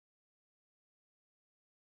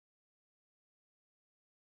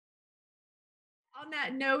On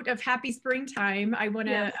that note of happy springtime, I want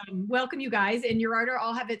to welcome you guys. And Gerardo,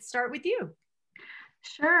 I'll have it start with you.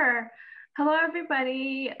 Sure. Hello,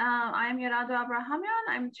 everybody. I'm Gerardo Abrahamian.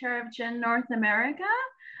 I'm chair of GIN North America.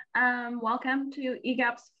 Welcome to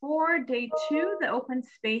EGAPPS 4, day 2, the open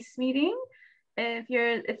space meeting.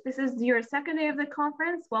 If this is your second day of the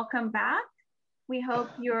conference, welcome back. We hope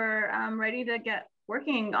you're ready to get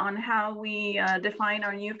working on how we define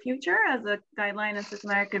our new future as a guideline and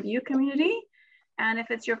systematic review community. And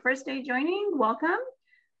if it's your first day joining, welcome.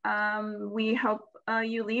 We hope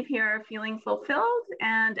you leave here feeling fulfilled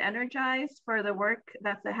and energized for the work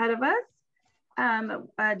that's ahead of us.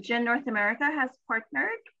 GIN North America has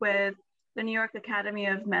partnered with the New York Academy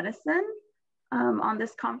of Medicine on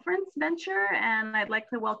this conference venture. And I'd like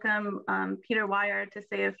to welcome Peter Weyer to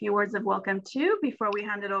say a few words of welcome too, before we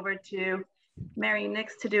hand it over to Mary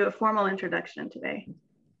Nix to do a formal introduction today.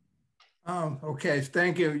 Okay,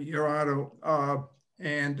 thank you, Gerardo.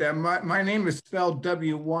 My name is spelled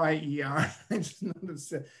W-Y-E-R. It's in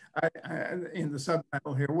the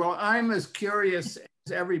subtitle here. Well, I'm as curious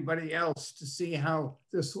as everybody else to see how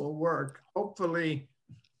this will work. Hopefully,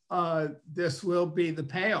 this will be the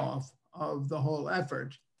payoff of the whole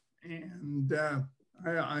effort. And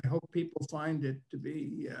I hope people find it to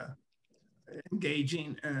be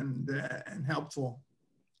engaging and helpful.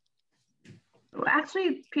 Well,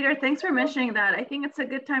 actually, Peter, thanks for mentioning that. I think it's a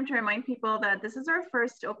good time to remind people that this is our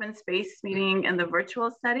first open space meeting in the virtual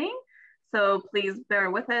setting. So please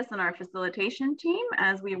bear with us and our facilitation team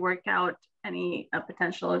as we work out any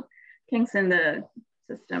potential kinks in the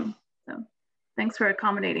system. So thanks for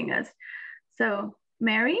accommodating us. So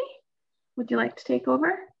Mary, would you like to take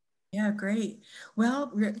over? Yeah, great.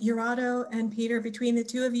 Well, Gerardo and Peter, between the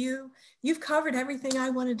two of you, you've covered everything I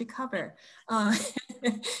wanted to cover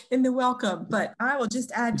in the welcome, but I will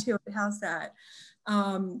just add to it. How's that?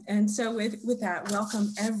 And so with that,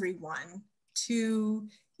 welcome everyone to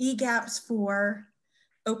EGAPPS 4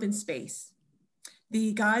 Open Space,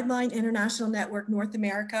 the Guideline International Network North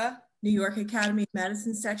America, New York Academy of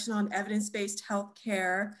Medicine section on evidence-based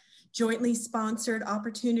healthcare, jointly sponsored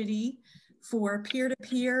opportunity for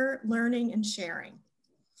peer-to-peer learning and sharing.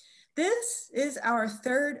 This is our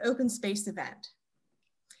third open space event.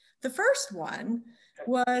 The first one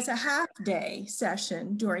was a half-day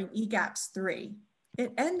session during EGAPPS 3.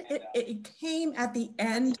 It came at the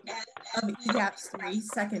end of EGAPPS 3,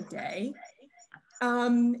 second day.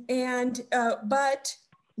 But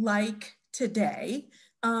like today,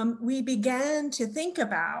 we began to think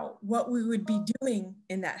about what we would be doing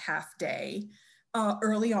in that half day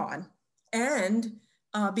early on. And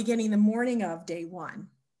beginning the morning of day 1,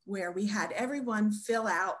 where we had everyone fill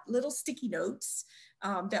out little sticky notes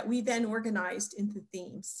that we then organized into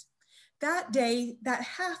themes. That day, that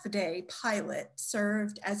half a day pilot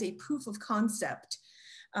served as a proof of concept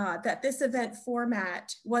that this event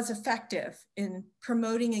format was effective in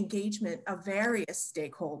promoting engagement of various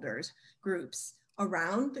stakeholders groups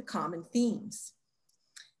around the common themes.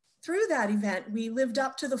 Through that event, we lived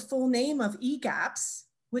up to the full name of EGAPPS,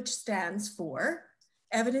 which stands for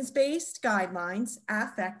Evidence-Based Guidelines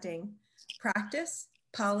Affecting Practice,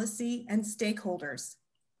 Policy, and Stakeholders.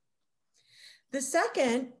 The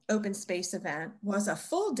second open space event was a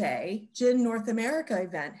full day GIN North America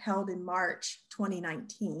event held in March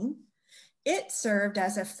 2019. It served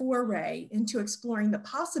as a foray into exploring the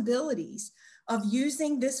possibilities of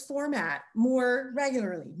using this format more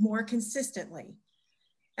regularly, more consistently.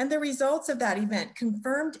 And the results of that event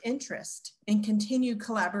confirmed interest in continued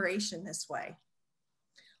collaboration this way.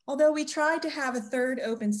 Although we tried to have a third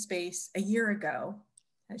open space a year ago,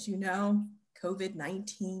 as you know,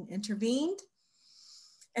 COVID-19 intervened.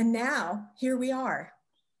 And now here we are,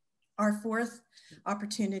 our fourth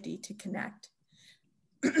opportunity to connect,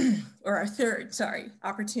 or our third, sorry,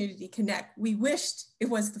 opportunity to connect. We wished it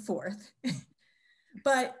was the fourth.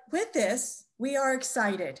 But with this, we are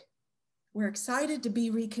excited. We're excited to be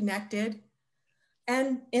reconnected.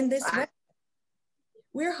 And in this way,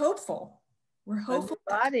 we're hopeful. We're hopeful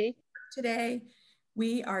that today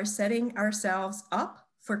we are setting ourselves up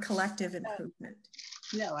for collective improvement.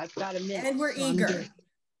 No, I've got a minute. And we're eager.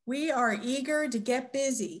 We are eager to get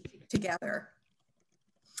busy together.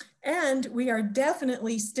 And we are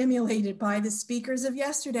definitely stimulated by the speakers of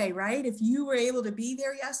yesterday, right? If you were able to be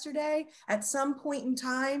there yesterday, at some point in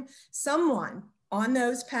time, someone on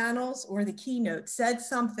those panels or the keynote said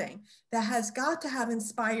something that has got to have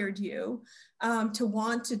inspired you to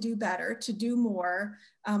want to do better, to do more,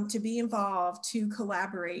 to be involved, to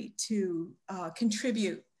collaborate, to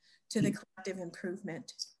contribute to the collective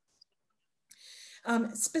improvement.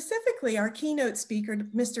 Specifically, our keynote speaker,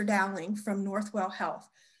 Mr. Dowling from Northwell Health,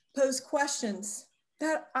 pose questions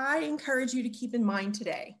that I encourage you to keep in mind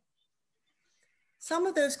today. Some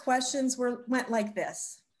of those questions went like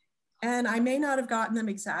this, and I may not have gotten them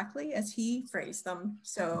exactly as he phrased them,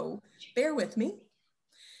 so bear with me.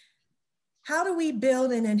 How do we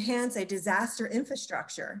build and enhance a disaster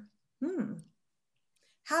infrastructure?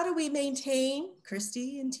 How do we maintain,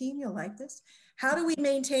 Christi and team, you'll like this. How do we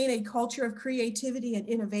maintain a culture of creativity and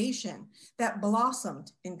innovation that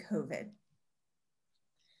blossomed in COVID?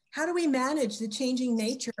 How do we manage the changing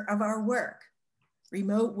nature of our work,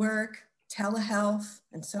 remote work, telehealth,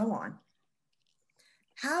 and so on?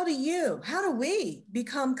 How do we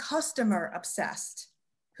become customer obsessed?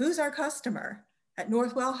 Who's our customer? At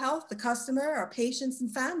Northwell Health, the customer are patients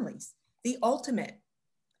and families, the ultimate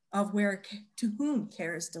of to whom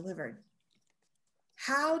care is delivered.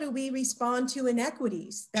 How do we respond to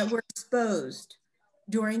inequities that were exposed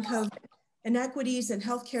during COVID? Inequities in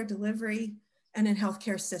healthcare delivery and in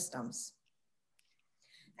healthcare systems.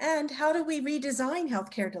 And how do we redesign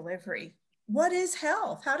healthcare delivery? What is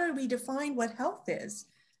health? How do we define what health is?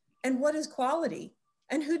 And what is quality?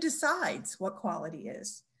 And who decides what quality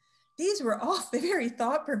is? These were all very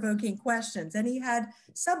thought-provoking questions, and he had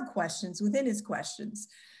sub-questions within his questions.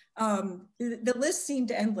 The list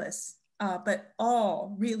seemed endless, but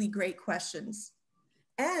all really great questions.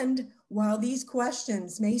 And while these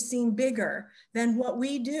questions may seem bigger than what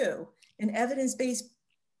we do in evidence-based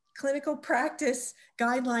clinical practice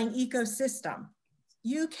guideline ecosystem,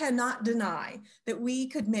 you cannot deny that we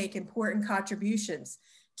could make important contributions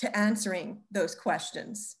to answering those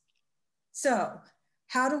questions. So,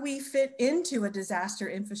 how do we fit into a disaster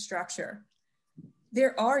infrastructure?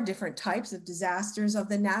 There are different types of disasters of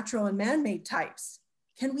the natural and man-made types.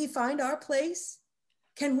 Can we find our place?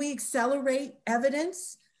 Can we accelerate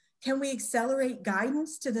evidence? Can we accelerate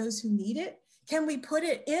guidance to those who need it? Can we put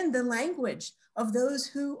it in the language of those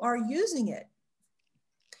who are using it?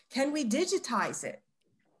 Can we digitize it?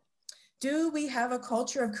 Do we have a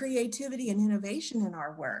culture of creativity and innovation in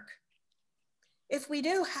our work? If we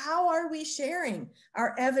do, how are we sharing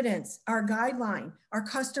our evidence, our guideline, our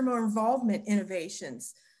customer involvement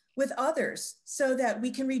innovations with others so that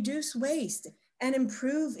we can reduce waste and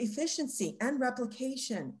improve efficiency and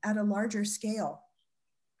replication at a larger scale?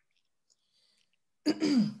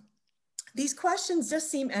 These questions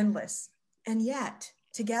just seem endless, and yet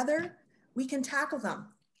together we can tackle them.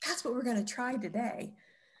 That's what we're going to try today.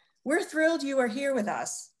 We're thrilled you are here with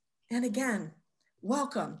us. And again,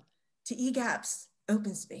 welcome to EGAPPS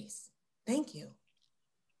Open Space. Thank you.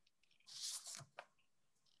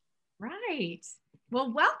 Right.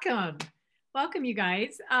 Well, welcome. Welcome, you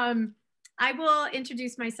guys. I will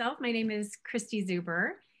introduce myself. My name is Christi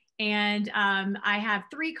Zuber, and I have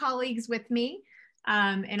 3 colleagues with me.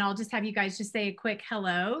 And I'll just have you guys just say a quick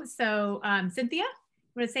hello. So Cynthia,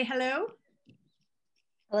 want to say hello?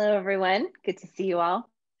 Hello, everyone. Good to see you all.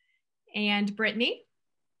 And Brittany.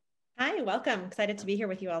 Hi, welcome. Excited to be here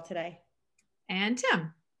with you all today. And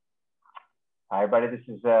Tim. Hi, everybody. This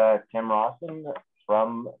is Tim Rawson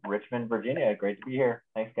from Richmond, Virginia. Great to be here.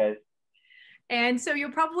 Thanks, guys. And so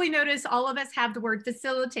you'll probably notice all of us have the word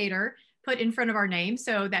facilitator put in front of our name.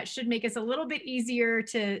 So that should make us a little bit easier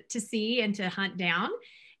to see and to hunt down.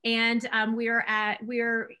 And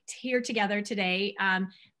we're here together today.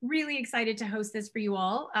 Really excited to host this for you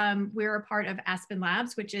all. We're a part of Aspen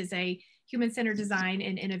Labs, which is a human-centered design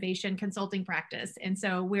and innovation consulting practice. And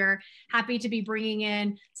so we're happy to be bringing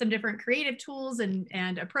in some different creative tools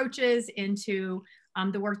and approaches into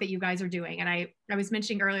the work that you guys are doing. And I was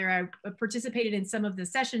mentioning earlier, I participated in some of the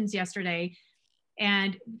sessions yesterday,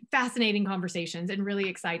 and fascinating conversations and really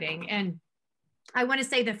exciting. And I want to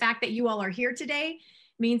say the fact that you all are here today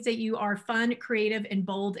means that you are fun, creative, and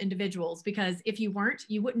bold individuals, because if you weren't,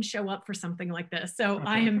 you wouldn't show up for something like this. So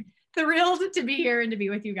I am thrilled to be here and to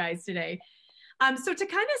be with you guys today. So to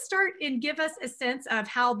kind of start and give us a sense of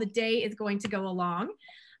how the day is going to go along,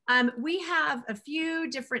 we have a few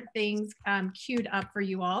different things queued up for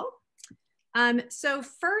you all. So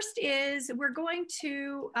first is we're going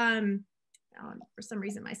to, for some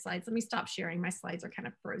reason my slides, let me stop sharing. My slides are kind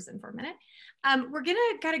of frozen for a minute. We're gonna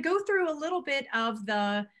kind of go through a little bit of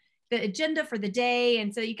the agenda for the day.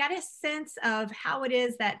 And so you got a sense of how it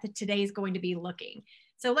is that today is going to be looking.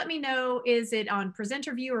 So let me know, is it on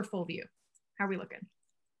presenter view or full view? How are we looking?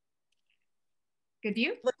 Good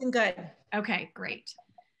view? Looking good. Okay, great.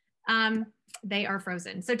 They are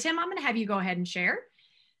frozen. So Tim, I'm gonna have you go ahead and share.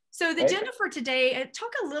 So the agenda for today,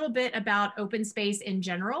 talk a little bit about open space in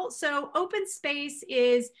general. So open space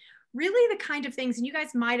is really the kind of things, and you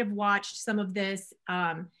guys might have watched some of this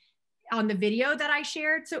on the video that I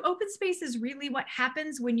shared. So open space is really what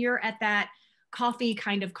happens when you're at that coffee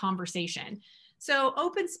kind of conversation. So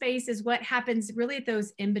open space is what happens really at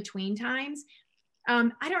those in-between times.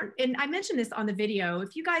 And I mentioned this on the video,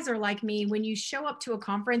 if you guys are like me, when you show up to a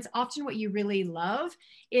conference, often what you really love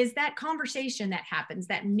is that conversation that happens,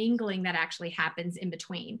 that mingling that actually happens in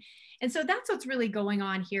between. And so that's what's really going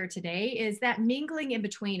on here today, is that mingling in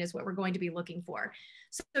between is what we're going to be looking for.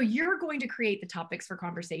 So you're going to create the topics for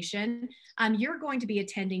conversation. You're going to be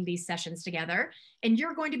attending these sessions together, and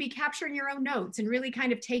you're going to be capturing your own notes and really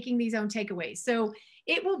kind of taking these own takeaways. So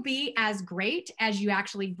it will be as great as you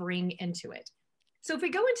actually bring into it. So if we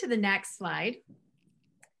go into the next slide,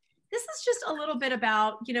 this is just a little bit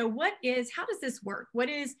about, how does this work? What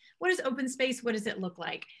is open space? What does it look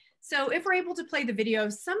like? So if we're able to play the video,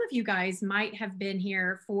 some of you guys might have been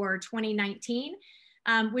here for 2019,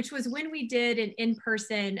 which was when we did an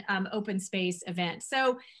in-person open space event.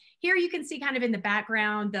 So here you can see kind of in the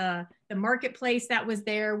background, the marketplace that was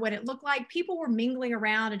there, what it looked like. People were mingling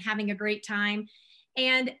around and having a great time.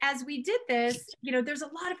 And as we did this, there's a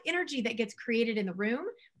lot of energy that gets created in the room,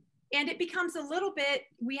 and it becomes a little bit,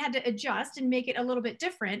 we had to adjust and make it a little bit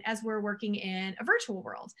different as we're working in a virtual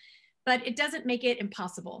world, but it doesn't make it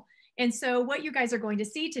impossible. And so what you guys are going to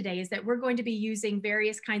see today is that we're going to be using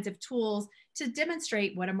various kinds of tools to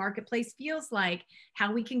demonstrate what a marketplace feels like,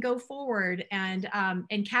 how we can go forward, and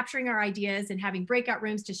capturing our ideas and having breakout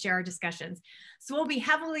rooms to share our discussions. So we'll be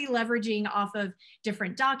heavily leveraging off of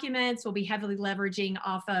different documents. We'll be heavily leveraging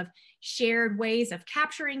off of shared ways of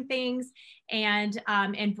capturing things, and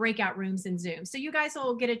breakout rooms in Zoom. So you guys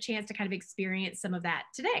will get a chance to kind of experience some of that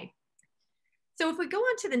today. So if we go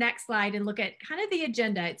on to the next slide and look at kind of the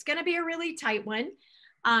agenda, it's going to be a really tight one.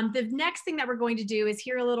 The next thing that we're going to do is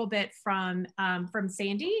hear a little bit from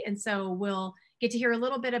Sandy. And so we'll get to hear a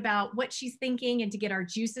little bit about what she's thinking and to get our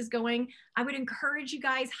juices going. I would encourage you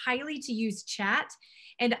guys highly to use chat.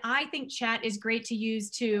 And I think chat is great to use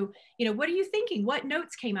to, what are you thinking? What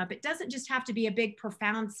notes came up? It doesn't just have to be a big,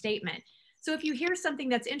 profound statement. So if you hear something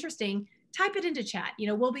that's interesting, type it into chat.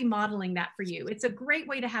 We'll be modeling that for you. It's a great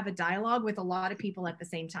way to have a dialogue with a lot of people at the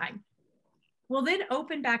same time. We'll then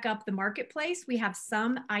open back up the marketplace. We have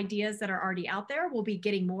some ideas that are already out there. We'll be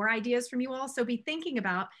getting more ideas from you all. So be thinking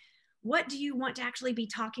about, what do you want to actually be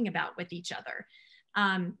talking about with each other?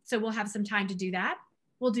 So we'll have some time to do that.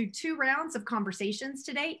 We'll do 2 rounds of conversations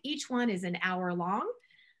today. Each one is an hour long.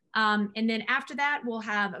 And then after that, we'll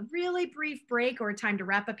have a really brief break or time to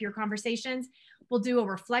wrap up your conversations. We'll do a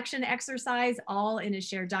reflection exercise all in a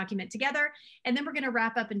shared document together. And then we're going to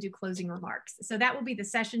wrap up and do closing remarks. So that will be the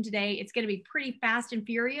session today. It's going to be pretty fast and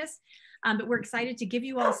furious, but we're excited to give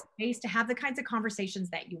you all space to have the kinds of conversations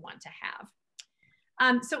that you want to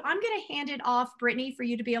have. So I'm going to hand it off, Brittany, for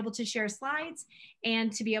you to be able to share slides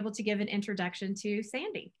and to be able to give an introduction to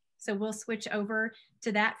Sandy. So we'll switch over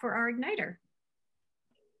to that for our Igniter.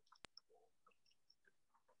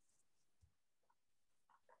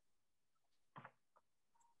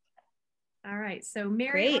 All right, so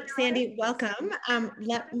Mary. Great, Sandy, welcome.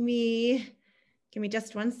 Give me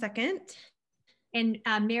just 1 second. And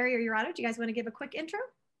Mary or Yurato, do you guys want to give a quick intro?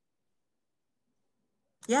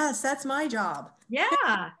 Yes, that's my job.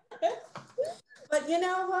 Yeah. But you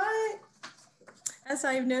know what? As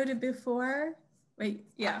I've noted before,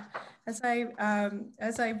 as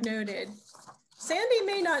I've noted, Sandy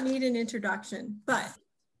may not need an introduction, but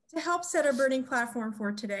to help set our burning platform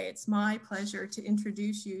for today, it's my pleasure to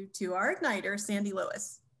introduce you to our Igniter, Sandy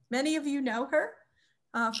Lewis. Many of you know her.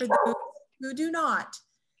 For those who do not,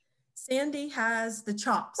 Sandy has the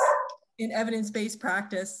chops in evidence-based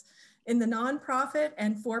practice in the nonprofit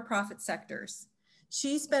and for-profit sectors.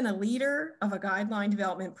 She's been a leader of a guideline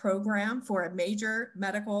development program for a major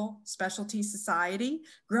medical specialty society,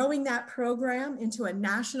 growing that program into a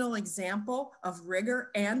national example of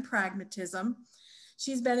rigor and pragmatism.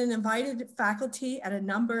 She's been an invited faculty at a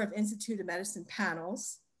number of Institute of Medicine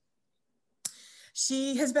panels.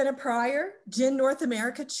 She has been a prior GIN North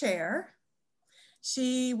America chair.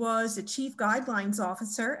 She was the chief guidelines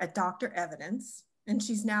officer at Dr. Evidence, and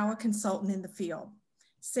she's now a consultant in the field.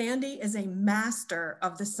 Sandy is a master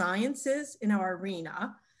of the sciences in our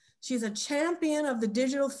arena. She's a champion of the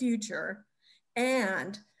digital future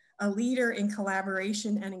and a leader in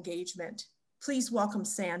collaboration and engagement. Please welcome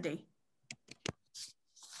Sandy.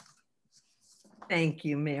 Thank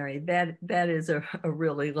you, Mary. That is a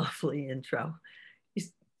really lovely intro. You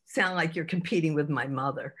sound like you're competing with my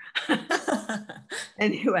mother.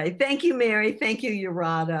 Anyway, thank you, Mary. Thank you,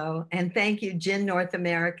 Yurato. And thank you, GIN North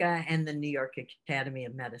America and the New York Academy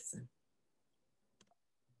of Medicine.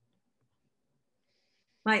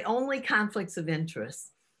 My only conflicts of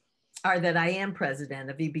interest. are that I am president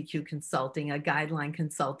of EBQ Consulting, a guideline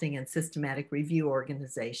consulting and systematic review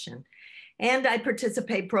organization. And I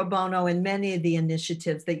participate pro bono in many of the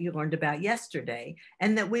initiatives that you learned about yesterday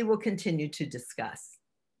and that we will continue to discuss.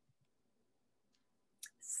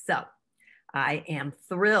 So I am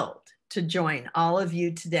thrilled to join all of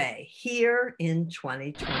you today here in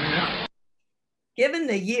 2021. Given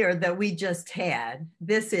the year that we just had,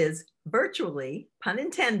 this is virtually, pun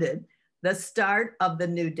intended, the start of the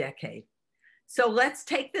new decade. So let's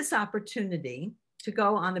take this opportunity to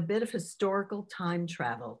go on a bit of historical time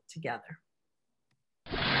travel together.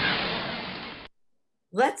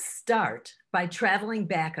 Let's start by traveling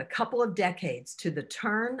back a couple of decades to the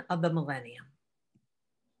turn of the millennium.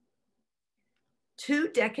 2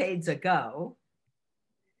 decades ago,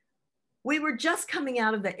 we were just coming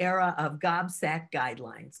out of the era of GAPPS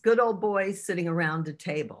guidelines, good old boys sitting around a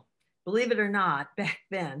table. Believe it or not, back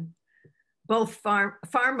then,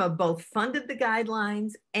 pharma both funded the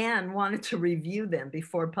guidelines and wanted to review them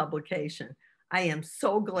before publication. I am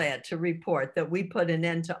so glad to report that we put an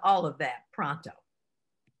end to all of that pronto.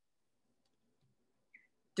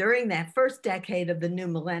 During that first decade of the new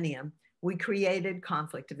millennium, we created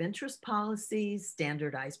conflict of interest policies,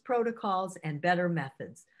 standardized protocols, and better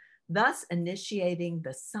methods, thus initiating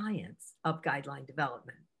the science of guideline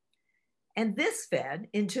development. And this fed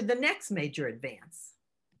into the next major advance.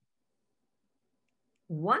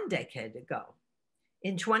 1 decade ago,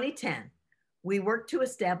 in 2010, we worked to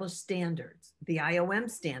establish standards, the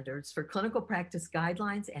IOM standards for clinical practice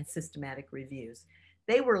guidelines and systematic reviews.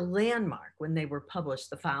 They were landmark when they were published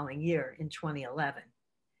the following year in 2011.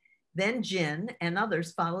 Then Jin and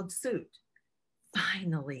others followed suit.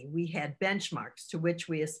 Finally, we had benchmarks to which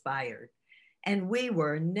we aspired, and we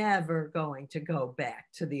were never going to go back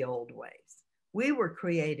to the old ways. We were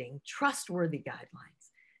creating trustworthy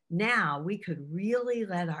guidelines. Now we could really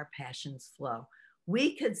let our passions flow.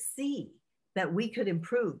 We could see that we could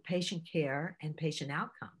improve patient care and patient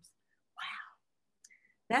outcomes. Wow,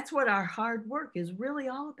 that's what our hard work is really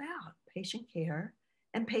all about, patient care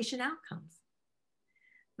and patient outcomes.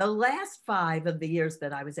 The last 5 of the years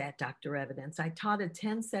that I was at Dr. Evidence, I taught a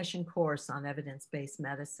 10-session course on evidence-based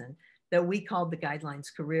medicine that we called the Guidelines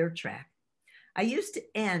Career Track. I used to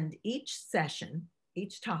end each session,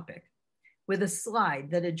 each topic, with a slide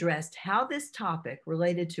that addressed how this topic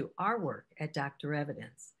related to our work at Dr.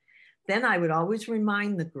 Evidence. Then I would always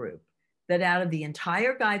remind the group that out of the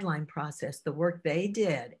entire guideline process, the work they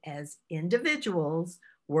did as individuals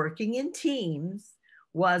working in teams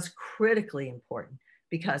was critically important,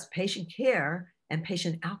 because patient care and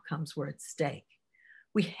patient outcomes were at stake.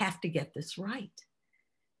 We have to get this right.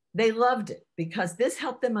 They loved it because this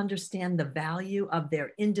helped them understand the value of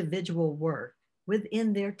their individual work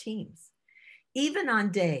within their teams. Even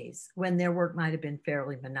on days when their work might have been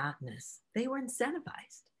fairly monotonous, they were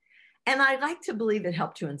incentivized. And I like to believe it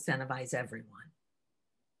helped to incentivize everyone.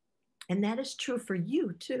 And that is true for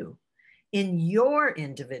you too. In your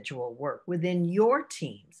individual work within your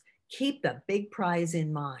teams, keep the big prize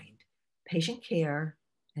in mind, patient care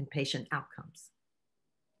and patient outcomes.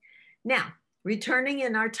 Now, returning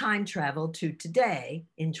in our time travel to today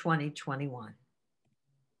in 2021.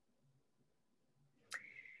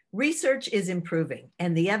 Research is improving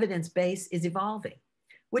and the evidence base is evolving,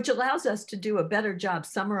 which allows us to do a better job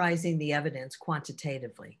summarizing the evidence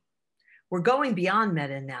quantitatively. We're going beyond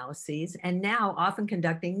meta-analyses and now often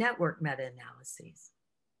conducting network meta-analyses.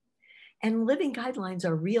 And living guidelines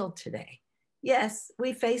are real today. Yes,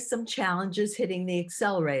 we face some challenges hitting the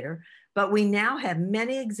accelerator, but we now have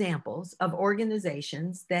many examples of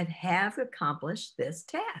organizations that have accomplished this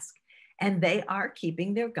task, and they are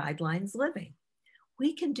keeping their guidelines living.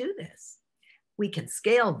 We can do this. We can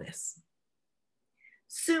scale this.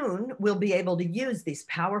 Soon, we'll be able to use these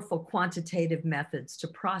powerful quantitative methods to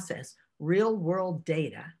process real-world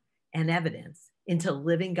data and evidence into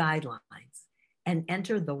living guidelines and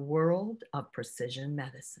enter the world of precision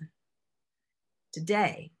medicine.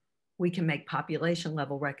 Today, we can make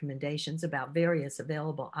population-level recommendations about various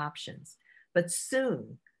available options, but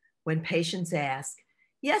soon, when patients ask,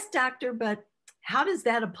 "Yes, doctor, but how does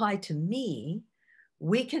that apply to me?"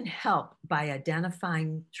 we can help by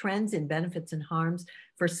identifying trends in benefits and harms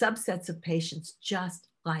for subsets of patients just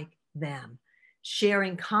like them,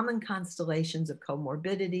 sharing common constellations of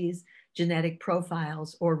comorbidities, genetic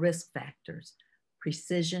profiles, or risk factors.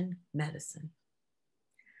 Precision medicine.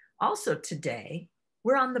 Also today,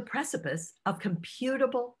 we're on the precipice of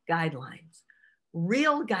computable guidelines.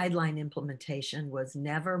 Real guideline implementation was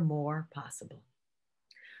never more possible.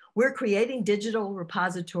 We're creating digital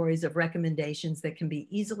repositories of recommendations that can be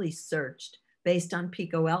easily searched based on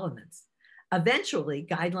PICO elements. Eventually,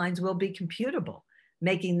 guidelines will be computable,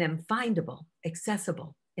 making them findable,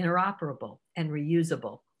 accessible, interoperable, and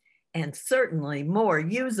reusable, and certainly more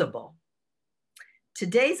usable.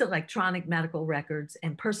 Today's electronic medical records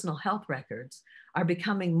and personal health records are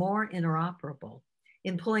becoming more interoperable,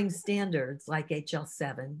 employing standards like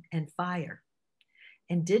HL7 and FHIR.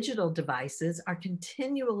 And digital devices are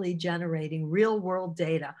continually generating real-world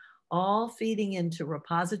data, all feeding into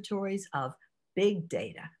repositories of big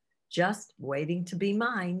data, just waiting to be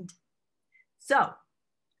mined. So,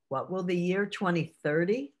 what will the year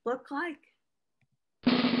 2030 look like?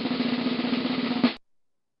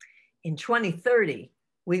 In 2030,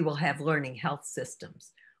 we will have learning health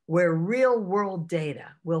systems where real-world data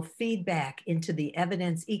will feed back into the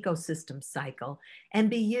evidence ecosystem cycle and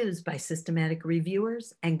be used by systematic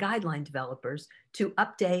reviewers and guideline developers to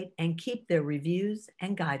update and keep their reviews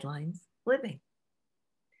and guidelines living.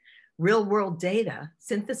 Real-world data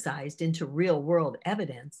synthesized into real-world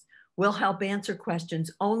evidence will help answer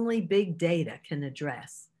questions only big data can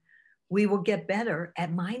address. We will get better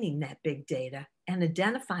at mining that big data and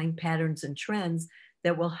identifying patterns and trends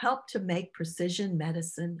that will help to make precision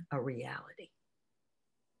medicine a reality.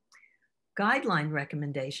 Guideline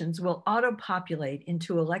recommendations will auto-populate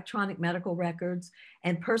into electronic medical records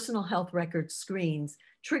and personal health record screens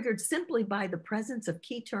triggered simply by the presence of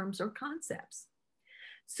key terms or concepts.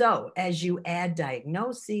 So as you add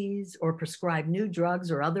diagnoses or prescribe new drugs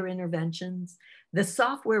or other interventions, the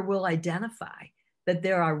software will identify that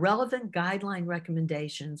there are relevant guideline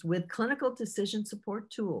recommendations with clinical decision support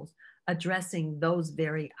tools addressing those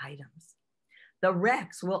very items. The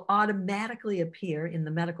recs will automatically appear in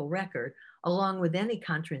the medical record along with any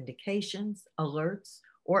contraindications, alerts,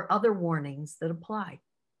 or other warnings that apply.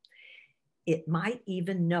 It might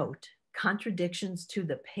even note contradictions to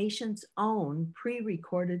the patient's own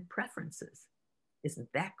pre-recorded preferences. Isn't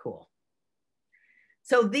that cool?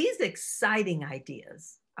 So these exciting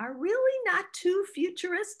ideas are really not too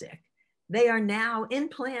futuristic. They are now in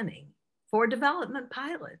planning for development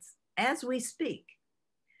pilots as we speak.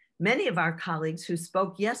 Many of our colleagues who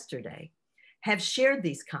spoke yesterday have shared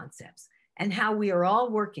these concepts and how we are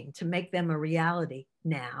all working to make them a reality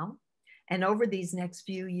now and over these next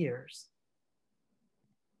few years.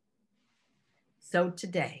 So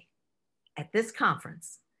today, at this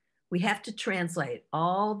conference, we have to translate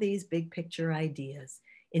all these big picture ideas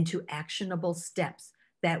into actionable steps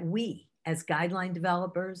that we, as guideline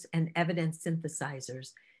developers and evidence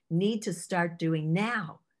synthesizers, need to start doing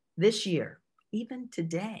now, this year, even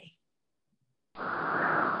today.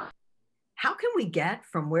 How can we get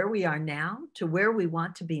from where we are now to where we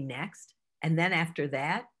want to be next, and then after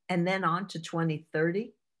that, and then on to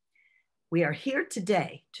 2030? We are here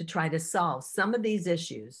today to try to solve some of these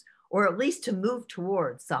issues, or at least to move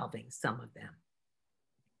towards solving some of them.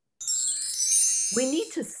 We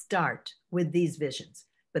need to start with these visions,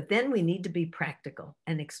 but then we need to be practical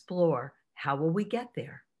and explore how will we get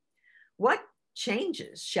there? What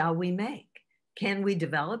changes shall we make? Can we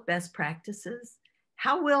develop best practices?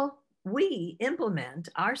 How will we implement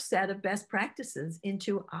our set of best practices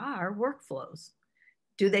into our workflows?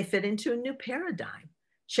 Do they fit into a new paradigm?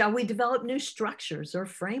 Shall we develop new structures or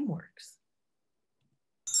frameworks?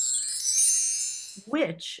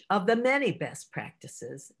 Which of the many best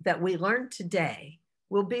practices that we learned today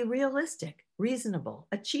will be realistic, reasonable,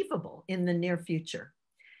 achievable in the near future?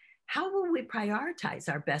 How will we prioritize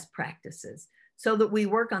our best practices so that we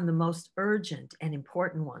work on the most urgent and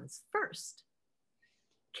important ones first?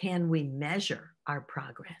 Can we measure our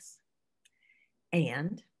progress?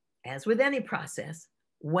 And as with any process,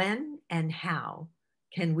 when and how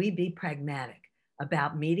can we be pragmatic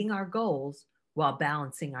about meeting our goals while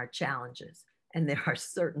balancing our challenges? And there are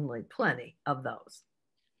certainly plenty of those.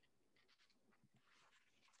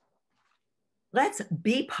 Let's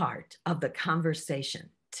be part of the conversation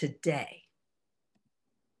today.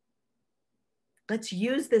 Let's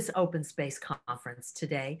use this open space conference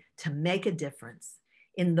today to make a difference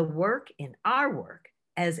in the work, in our work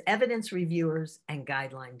as evidence reviewers and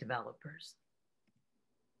guideline developers.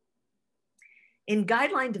 In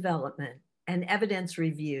guideline development and evidence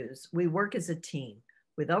reviews, we work as a team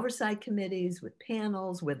with oversight committees, with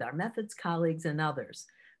panels, with our methods colleagues and others.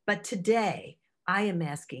 But today, I am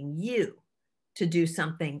asking you to do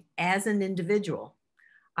something as an individual.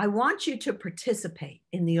 I want you to participate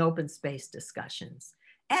in the open space discussions,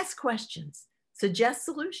 ask questions, suggest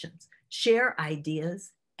solutions, share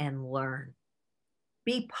ideas, and learn.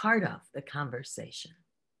 Be part of the conversation.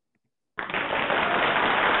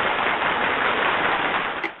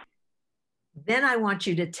 Then I want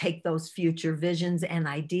you to take those future visions and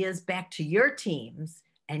ideas back to your teams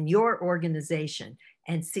and your organization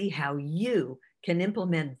and see how you can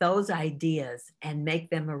implement those ideas and make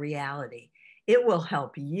them a reality. It will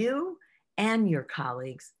help you and your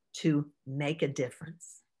colleagues to make a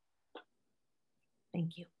difference.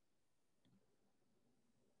 Thank you.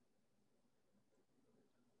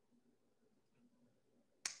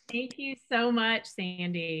 Thank you so much,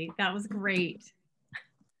 Sandy. That was great.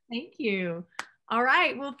 Thank you. All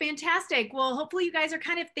right, well, fantastic. Well, hopefully you guys are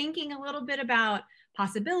kind of thinking a little bit about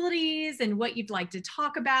possibilities and what you'd like to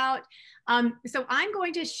talk about. So I'm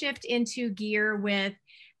going to shift into gear with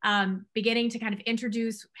beginning to kind of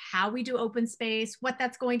introduce how we do open space, what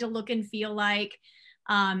that's going to look and feel like,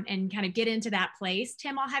 and kind of get into that place.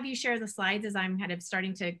 Tim, I'll have you share the slides as I'm kind of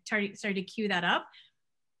starting to cue that up.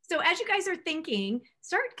 So as you guys are thinking,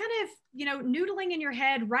 start kind of, noodling in your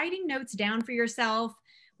head, writing notes down for yourself.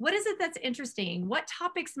 What is it that's interesting? What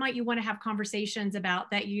topics might you want to have conversations about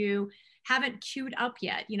that you haven't queued up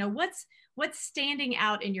yet? What's standing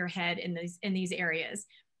out in your head in these areas?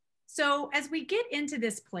 So as we get into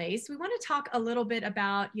this place, we want to talk a little bit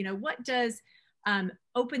about, what does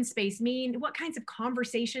open space mean? What kinds of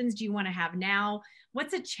conversations do you want to have now?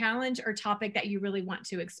 What's a challenge or topic that you really want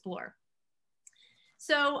to explore?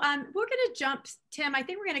 So we're going to jump, Tim, I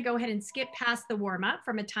think we're going to go ahead and skip past the warm up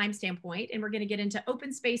from a time standpoint, and we're going to get into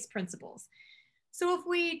open space principles. So if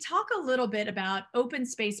we talk a little bit about open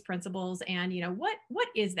space principles and, what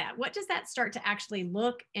is that? What does that start to actually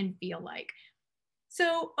look and feel like?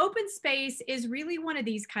 So open space is really one of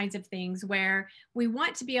these kinds of things where we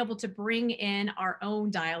want to be able to bring in our own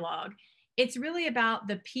dialogue. It's really about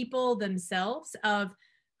the people themselves of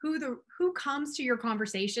who comes to your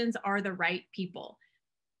conversations are the right people.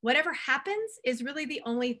 Whatever happens is really the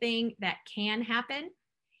only thing that can happen.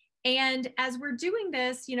 And as we're doing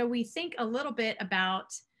this, we think a little bit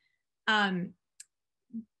about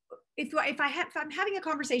if I'm having a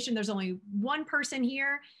conversation, there's only one person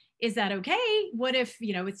here. Is that okay? What if,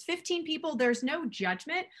 it's 15 people? There's no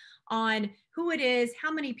judgment on who it is,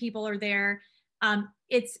 how many people are there.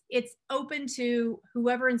 It's open to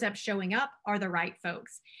whoever ends up showing up are the right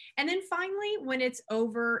folks. And then finally, when it's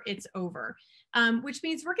over, which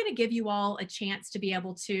means we're going to give you all a chance to be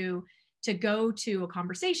able to go to a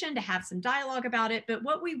conversation, to have some dialogue about it. But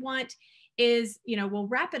what we want is, we'll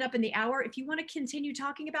wrap it up in the hour. If you want to continue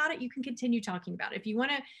talking about it, you can continue talking about it. If you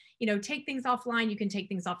want to, take things offline, you can take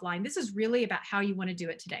things offline. This is really about how you want to do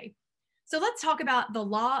it today. So let's talk about the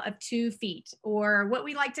law of 2 feet, or what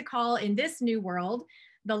we like to call in this new world,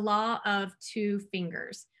 the law of 2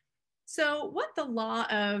 fingers. So what the law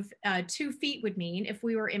of 2 feet would mean if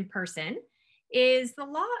we were in person is the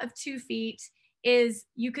law of 2 feet is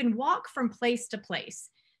you can walk from place to place.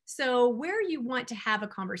 So where you want to have a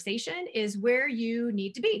conversation is where you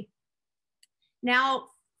need to be. Now,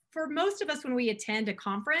 for most of us, when we attend a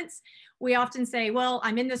conference, we often say, well,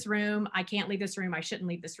 I'm in this room. I can't leave this room. I shouldn't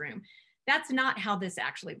leave this room. That's not how this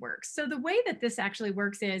actually works. So the way that this actually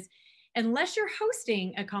works is, unless you're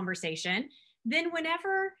hosting a conversation, then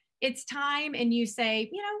whenever it's time and you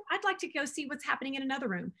say, I'd like to go see what's happening in another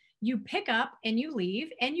room, you pick up and you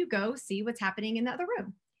leave and you go see what's happening in the other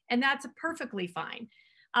room. And that's perfectly fine.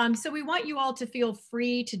 So we want you all to feel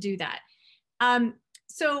free to do that.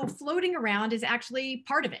 So floating around is actually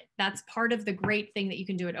part of it. That's part of the great thing that you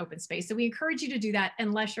can do at open space. So we encourage you to do that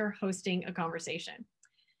unless you're hosting a conversation.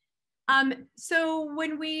 So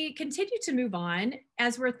when we continue to move on,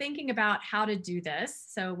 as we're thinking about how to do this,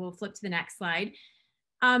 so we'll flip to the next slide.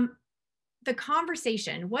 The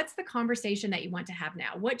conversation, what's the conversation that you want to have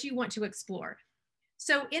now? What do you want to explore?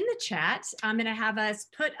 So in the chat, I'm going to have us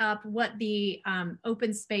put up what the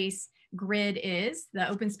open space grid is, the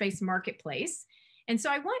open space marketplace. And so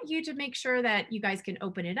I want you to make sure that you guys can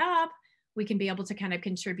open it up. We can be able to kind of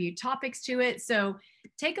contribute topics to it. So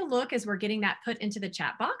take a look as we're getting that put into the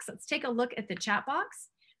chat box. Let's take a look at the chat box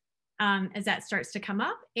as that starts to come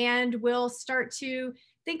up, and we'll start to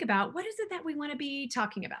think about what is it that we want to be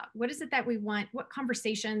talking about? What is it that we want? What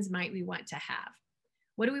conversations might we want to have?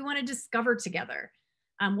 What do we want to discover together?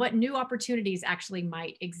 What new opportunities actually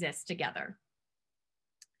might exist together?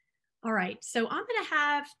 All right, so I'm going to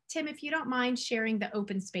have Tim, if you don't mind sharing the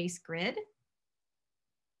open space grid.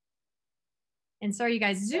 And sorry, you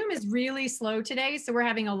guys, Zoom is really slow today. So we're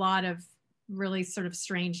having a lot of really sort of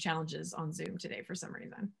strange challenges on Zoom today for some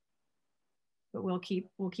reason. But we'll keep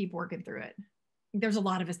working through it. There's a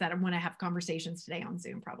lot of us that want to have conversations today on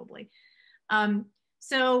Zoom probably.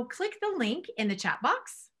 So click the link in the chat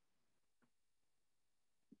box.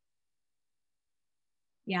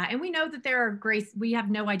 Yeah, and we know that there are we have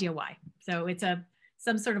no idea why. So it's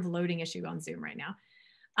some sort of loading issue on Zoom right now.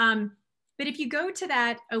 But if you go to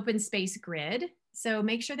that open space grid, So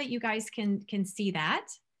make sure that you guys can see that.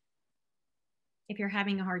 If you're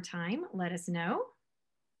having a hard time, let us know.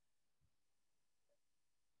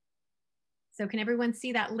 So can everyone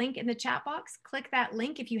see that link in the chat box? Click that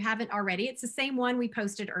link if you haven't already. It's the same one we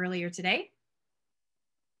posted earlier today.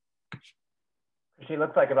 She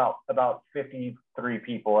looks like about 53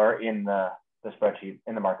 people are in the spreadsheet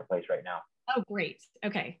in the marketplace right now. Oh, great.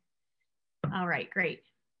 Okay. All right, great.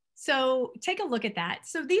 So take a look at that.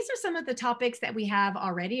 So these are some of the topics that we have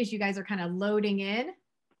already as you guys are kind of loading in.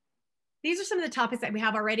 These are some of the topics that we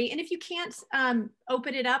have already. And if you can't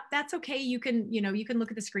open it up, that's okay. You can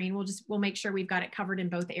look at the screen. We'll make sure we've got it covered in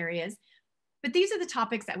both areas. But these are the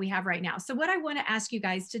topics that we have right now. So what I want to ask you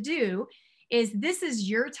guys to do is this is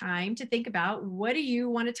your time to think about what do you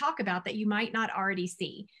want to talk about that you might not already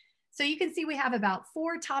see. So you can see we have about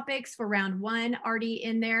 4 topics for round 1 already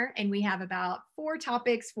in there, and we have about 4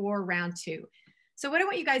 topics for round 2. So what I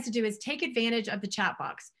want you guys to do is take advantage of the chat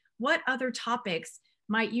box. What other topics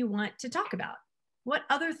might you want to talk about? What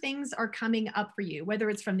other things are coming up for you, whether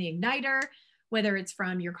it's from the Igniter, whether it's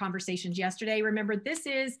from your conversations yesterday? Remember, this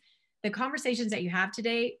is the conversations that you have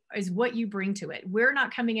today is what you bring to it. We're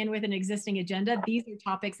not coming in with an existing agenda. These are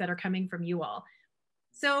topics that are coming from you all.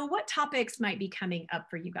 So what topics might be coming up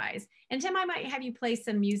for you guys? And Tim, I might have you play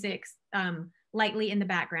some music lightly in the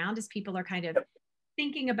background as people are kind of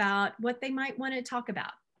thinking about what they might want to talk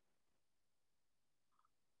about.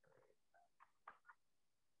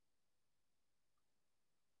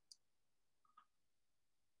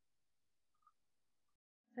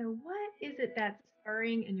 So what is it that's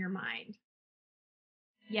spurring in your mind?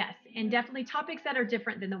 Yes, and definitely topics that are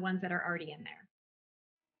different than the ones that are already in there.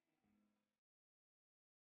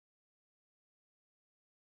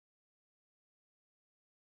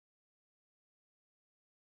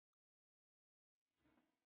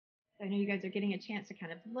 So I know you guys are getting a chance to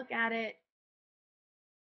kind of look at it,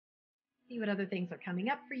 see what other things are coming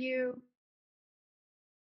up for you.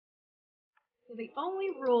 So the only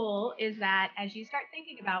rule is that as you start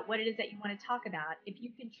thinking about what it is that you want to talk about, if you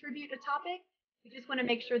contribute a topic, you just want to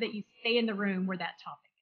make sure that you stay in the room where that topic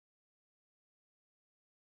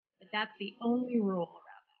is. But that's the only rule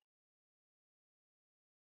around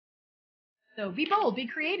that. So be bold, be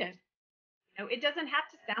creative. You know, it doesn't have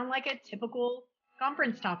to sound like a typical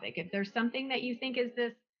conference topic. If there's something that you think is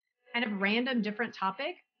this kind of random different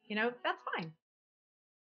topic, you know, that's fine.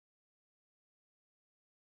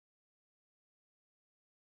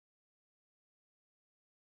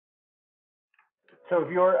 So if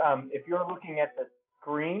you're looking at the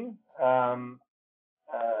screen,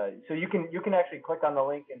 so you can actually click on the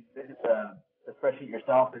link and visit the spreadsheet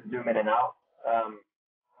yourself and zoom in and out.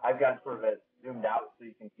 I've got sort of it zoomed out so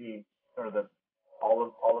you can see sort of all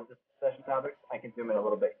of the session topics. I can zoom in a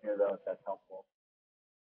little bit here though, if that's helpful.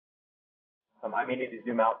 I may need to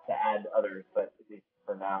zoom out to add others, but at least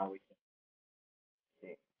for now we can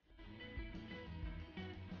see.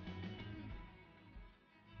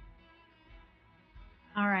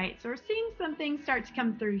 All right, so we're seeing some things start to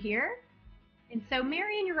come through here. And so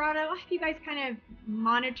Mary and Urado, I'll have you guys kind of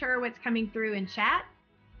monitor what's coming through in chat.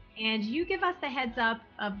 And you give us the heads up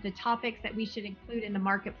of the topics that we should include in the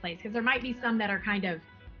marketplace, because there might be some that are kind of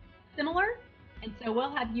similar. And so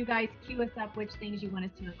we'll have you guys queue us up which things you want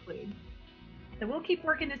us to include. So we'll keep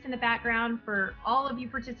working this in the background for all of you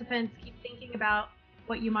participants. Keep thinking about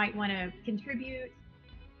what you might want to contribute,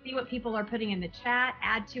 see what people are putting in the chat,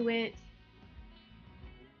 add to it.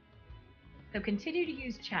 So continue to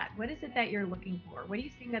use chat. What is it that you're looking for? What are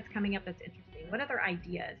you seeing that's coming up that's interesting? What other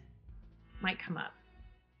ideas might come up?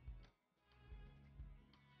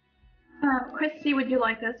 Christy, would you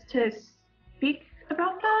like us to speak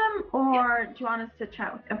about them, or do you want us to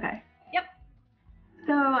chat with? Okay. Yep.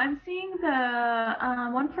 So I'm seeing the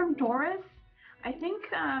one from Doris. I think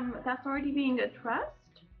that's already being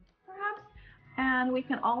addressed, perhaps. And we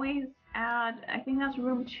can always add, I think that's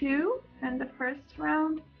room 2 in the first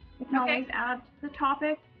round. We can always add the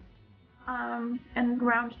topic in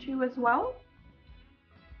round 2 as well.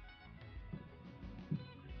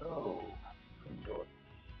 Oh.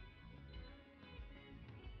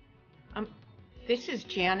 This is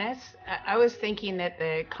Janice. I was thinking that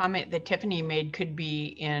the comment that Tiffany made could be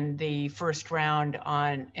in the first round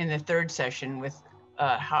in the third session with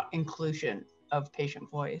inclusion of patient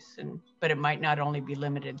voice, but it might not only be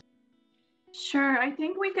limited. Sure, I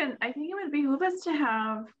think it would behoove us to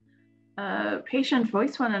have patient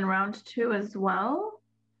voice one in round 2 as well.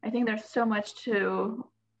 I think there's so much to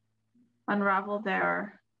unravel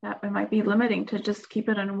there that it might be limiting to just keep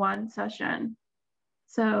it in one session.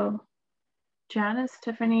 So Janice,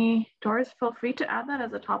 Tiffany, Doris, feel free to add that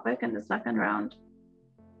as a topic in the second round.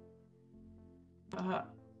 So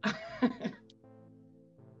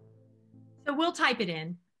we'll type it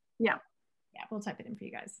in. Yeah. Yeah, we'll type it in for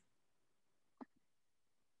you guys.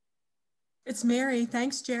 It's Mary.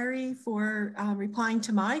 Thanks, Jerry, for replying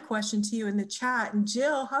to my question to you in the chat. And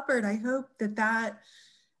Jill Hubbard, I hope that that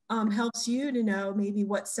helps you to know maybe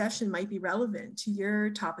what session might be relevant to your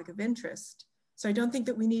topic of interest. So I don't think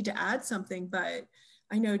that we need to add something, but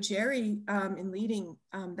I know Jerry, in leading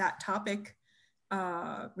that topic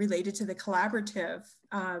related to the collaborative,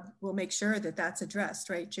 will make sure that that's addressed,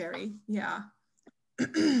 right, Jerry? Yeah.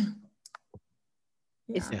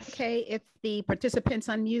 Is it okay if the participants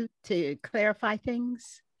unmute to clarify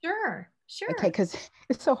things? Sure, sure. Okay, because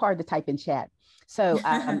it's so hard to type in chat. So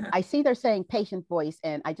I see they're saying patient voice,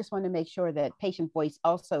 and I just want to make sure that patient voice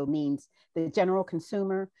also means the general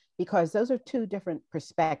consumer, because those are two different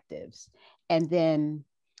perspectives. And then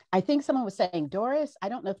I think someone was saying Doris. I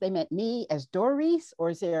don't know if they meant me as Doris, or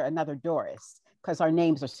is there another Doris? Because our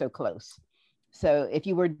names are so close. So if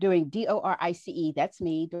you were doing D-O-R-I-C-E, that's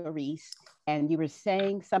me, Doris. And you were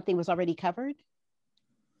saying something was already covered?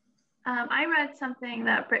 I read something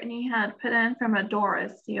that Brittany had put in from a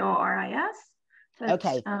Doris, D-O-R-I-S.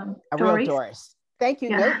 Okay, a real Doris. Thank you.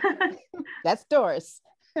 Yeah. Nope. That's Doris.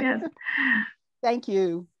 Yes. Thank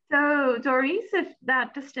you. So Doris, if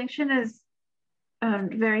that distinction is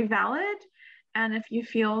very valid, and if you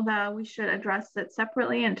feel that we should address it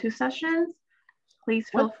separately in 2 sessions, please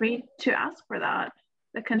feel free to ask for that.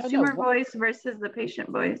 The consumer voice versus the patient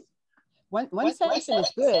voice. One session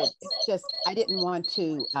is good. It's just I didn't want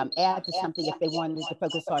to add to something if they wanted to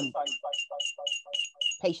focus on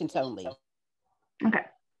patients only. Okay.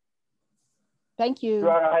 Thank you.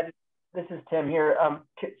 This is Tim here.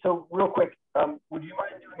 So real quick, would you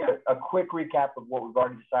mind doing a quick recap of what we've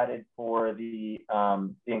already decided for the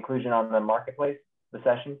inclusion on the marketplace, the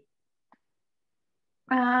sessions?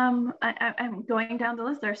 I'm going down the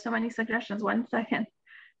list. There's so many suggestions. 1 second.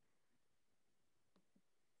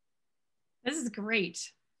 This is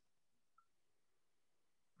great.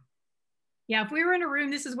 Yeah, if we were in a room,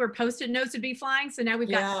 this is where Post-it notes would be flying. So now we've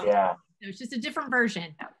got, so it's just a different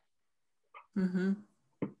version. Mm-hmm.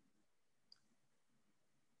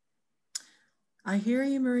 I hear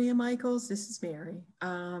you, Maria Michaels. This is Mary.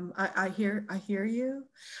 I hear you.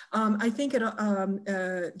 I think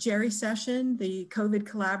at Jerry's session, the COVID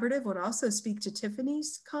collaborative would also speak to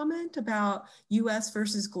Tiffany's comment about US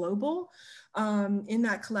versus global. In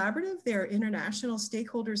that collaborative, there are international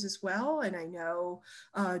stakeholders as well. And I know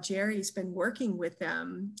Jerry's been working with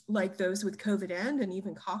them, like those with COVID and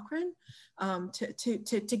even Cochrane,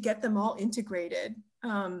 to get them all integrated.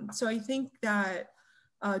 So I think that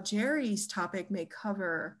Jerry's topic may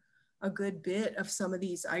cover a good bit of some of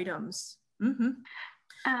these items. Mm-hmm.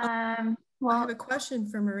 Well, I have a question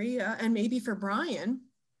for Maria and maybe for Brian,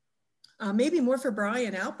 maybe more for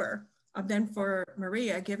Brian Alper than for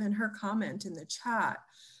Maria, given her comment in the chat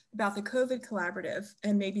about the COVID collaborative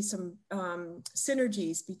and maybe some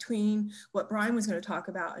synergies between what Brian was going to talk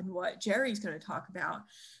about and what Jerry's going to talk about.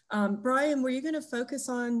 Brian, were you going to focus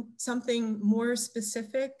on something more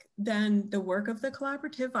specific than the work of the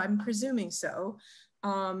collaborative? I'm presuming so.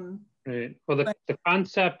 Right. Well, the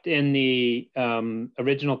concept in the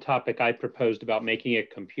original topic I proposed about making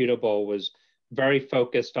it computable was very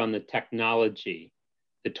focused on the technology,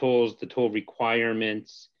 the tools, the tool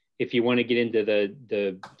requirements. If you want to get into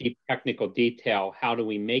the deep technical detail, how do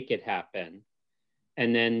we make it happen?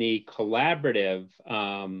 And then the collaborative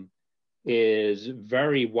is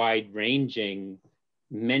very wide-ranging,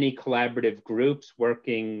 many collaborative groups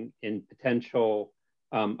working in potential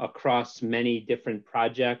across many different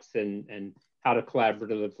projects and how to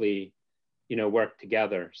collaboratively, work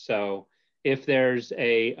together. So if there's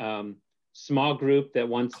a small group that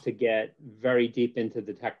wants to get very deep into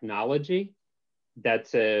the technology,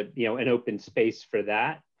 that's an open space for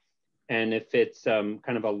that. And if it's kind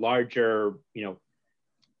of a larger,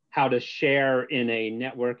 how to share in a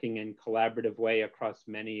networking and collaborative way across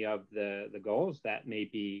many of the goals, that may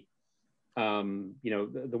be,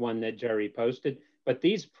 the one that Jerry posted. But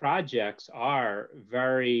these projects are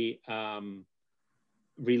very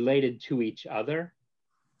related to each other.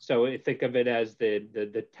 So think of it as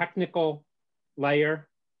the technical layer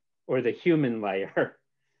or the human layer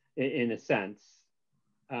in a sense.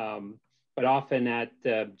 But often at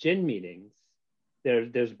GIN meetings,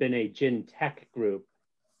 there's been a GIN tech group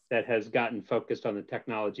that has gotten focused on the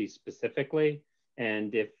technology specifically.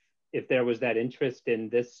 And if there was that interest in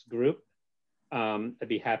this group, I'd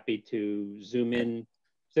be happy to zoom in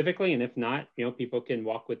specifically. And if not, people can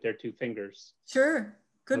walk with their 2 fingers. Sure,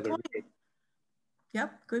 good point.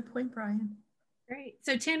 Yep, good point, Brian. Great.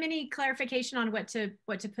 So Tim, any clarification on what to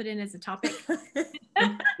put in as a topic?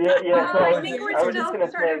 Yeah. So I think we're I was just going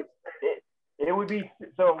to say, of... it would be,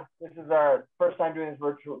 so this is our first time doing this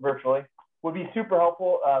virtually, would be super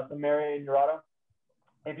helpful, so Mary and Gerardo,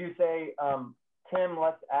 if you say, Tim,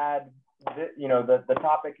 let's add, the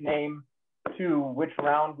topic name to which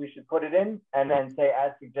round we should put it in, and then say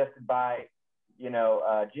as suggested by,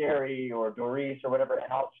 Jerry or Doris or whatever,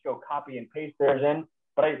 and I'll just go copy and paste theirs in.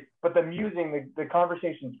 But the musing, the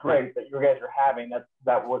conversation's great that you guys are having.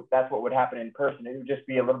 That's what would happen in person. It would just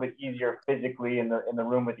be a little bit easier physically in the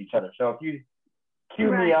room with each other. So if you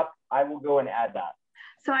cue me up, I will go and add that.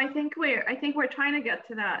 So I think we're trying to get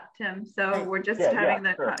to that, Tim. So we're just having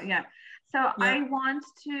sure. So I want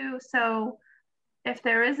to. So if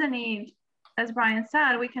there is a need, as Brian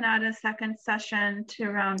said, we can add a second session to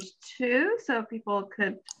round 2, so people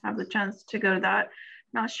could have the chance to go to that.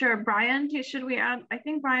 Not sure, Brian, should we add? I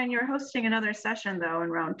think, Brian, you're hosting another session though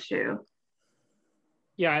in round 2.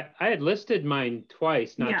 Yeah, I had listed mine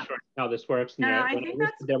twice, not sure how this works. No, I think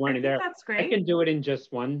that's great. I can do it in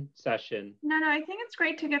just one session. No, I think it's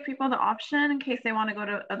great to give people the option in case they want to go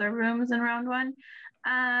to other rooms in round 1.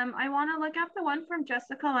 I want to look at the one from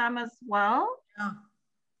Jessica Lam as well. Yeah.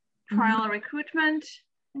 Trial recruitment,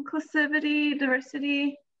 inclusivity,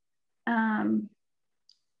 diversity. So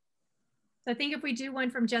I think if we do one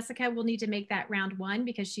from Jessica, we'll need to make that round 1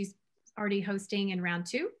 because she's already hosting in round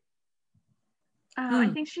 2. I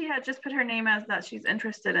think she had just put her name as that she's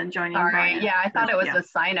interested in joining. Sorry, Brian. yeah, I thought it was a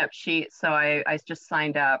sign-up sheet, so I just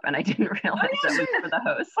signed up and I didn't realize it was for the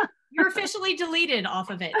host. You're officially deleted off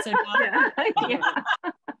of it. So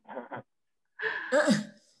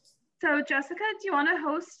So Jessica, do you want to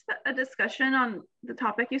host a discussion on the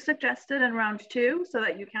topic you suggested in round 2 so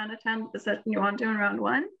that you can attend the session you want to in round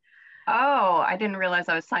 1? Oh, I didn't realize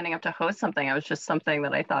I was signing up to host something. I was just something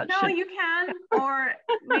that I thought. No, you can, or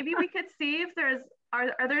maybe we could see if there's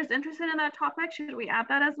others interested in that topic. Should we add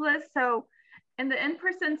that as a list? So in the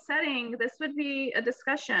in-person setting, this would be a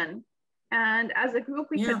discussion. And as a group,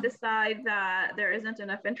 we could decide that there isn't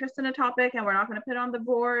enough interest in a topic and we're not going to put it on the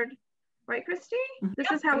board. Right, Christy?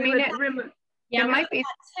 This is how we would remove. Yeah, it might be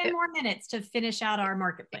 10 more minutes to finish out our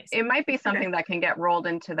marketplace. It might be something that can get rolled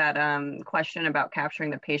into that question about capturing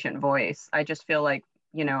the patient voice. I just feel like,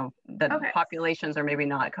 the populations are maybe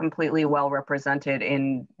not completely well represented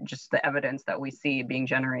in just the evidence that we see being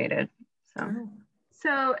generated.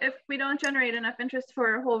 So if we don't generate enough interest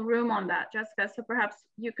for a whole room on that, Jessica, so perhaps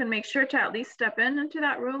you can make sure to at least step into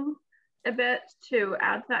that room a bit to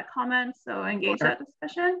add that comment, so engage that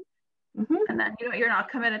discussion. And then you're not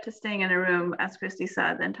committed to staying in a room, as Christy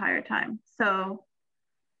said, the entire time. So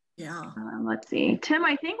let's see. Tim,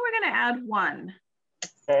 I think we're going to add 1.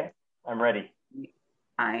 Okay, I'm ready.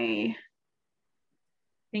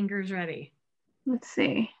 Fingers ready. Let's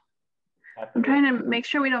see. I'm trying to make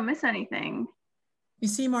sure we don't miss anything. You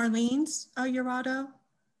see Marlene's, Gerardo?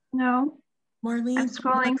 No. Marlene? I'm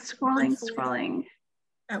scrolling.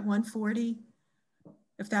 At 140,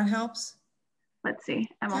 if that helps. Let's see,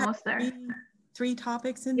 I'm almost there. 3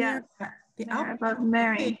 topics in there. The above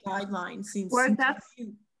Mary guideline seems that's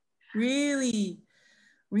really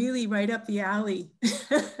right up the alley.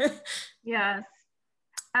 Yes.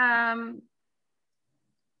 Marlene,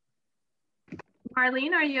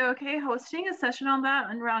 are you okay hosting a session on that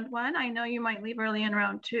in round 1? I know you might leave early in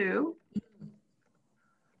round 2.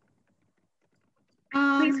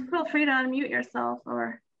 Please feel free to unmute yourself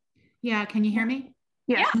or. Yeah, can you hear me?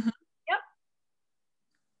 Yeah.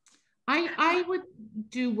 I would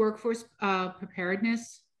do workforce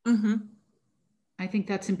preparedness. I think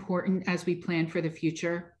that's important as we plan for the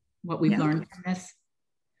future, what we've learned from this.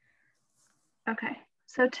 Okay,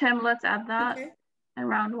 so Tim, let's add that in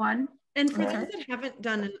round 1. And for those that haven't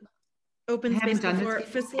done an open space before,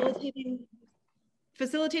 facilitating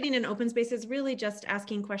an open space is really just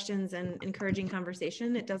asking questions and encouraging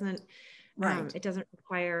conversation. It doesn't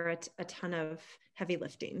require a ton of heavy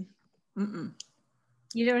lifting.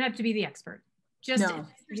 You don't have to be the expert. Just an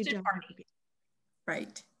interested party.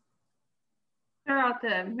 Right. Throw out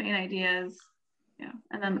the main ideas,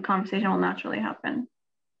 and then the conversation will naturally happen.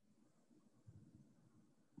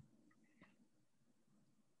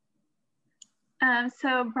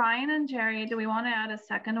 So Brian and Jerry, do we want to add a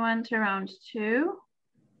second one to round 2?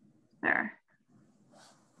 There.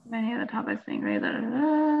 Many of the topics being raised.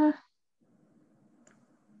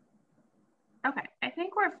 Okay, I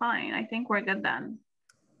think we're fine. I think we're good then.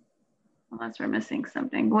 Unless we're missing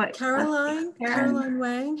something. What? Caroline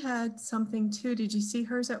Wang had something too. Did you see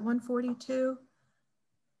hers at 142?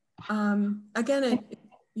 Again,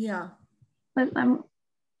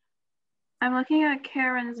 I'm looking at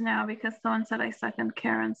Karen's now because someone said I second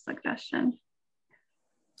Karen's suggestion.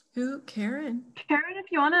 Who? Karen? Karen,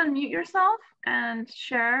 if you want to unmute yourself and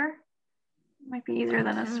share, it might be easier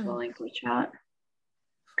than us scrolling through chat.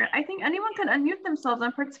 I think anyone can unmute themselves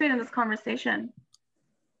and participate in this conversation.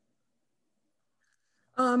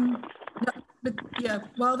 But yeah,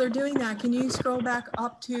 while they're doing that, can you scroll back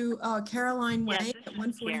up to Caroline Way at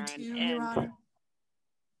 142, Urata?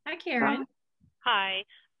 Hi, Karen. Hi.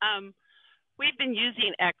 We've been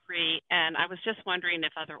using ECRI, and I was just wondering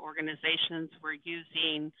if other organizations were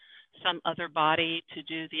using some other body to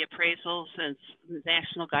do the appraisal, since the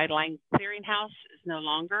National Guideline Clearinghouse is no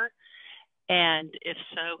longer. And if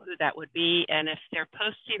so, who that would be, and if they're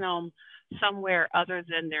posting them somewhere other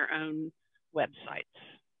than their own websites.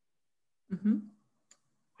 Mm-hmm.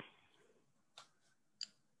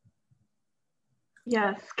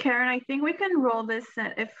 Yes, Karen, I think we can roll this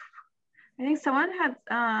in. If I think someone had,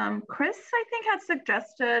 Chris, I think, had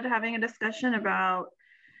suggested having a discussion about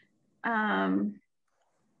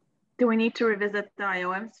do we need to revisit the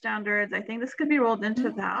IOM standards? I think this could be rolled into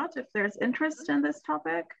that if there's interest in this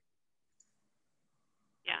topic.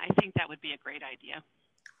 Yeah, I think that would be a great idea.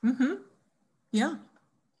 Mm-hmm. Yeah.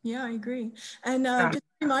 Yeah, I agree. And just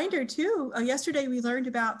a reminder too, yesterday we learned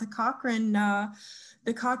about the Cochrane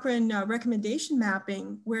recommendation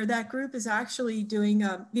mapping, where that group is actually doing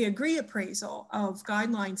the AGREE appraisal of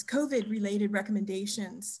guidelines, COVID-related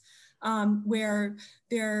recommendations, where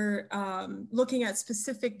they're looking at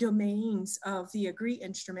specific domains of the AGREE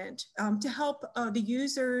instrument to help the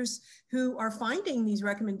users who are finding these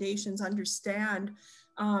recommendations understand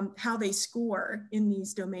how they score in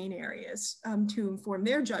these domain areas to inform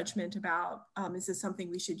their judgment about is this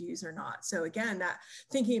something we should use or not. So again, that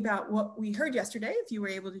thinking about what we heard yesterday, if you were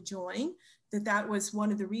able to join, that was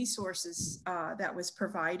one of the resources that was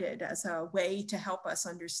provided as a way to help us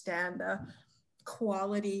understand the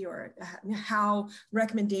quality or how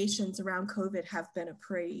recommendations around COVID have been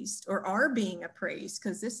appraised or are being appraised,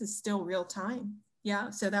 because this is still real time.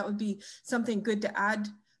 Yeah, so that would be something good to add,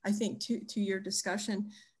 I think, to your discussion.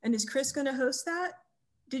 And is Chris going to host that?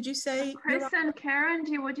 Did you say? Chris and Karen,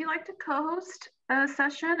 would you like to co-host a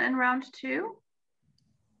session in round 2?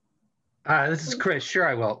 This is Chris. Sure,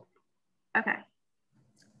 I will. Okay.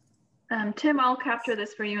 Tim, I'll capture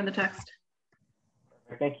this for you in the text.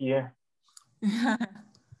 Thank you.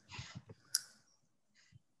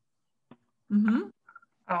 Mm-hmm.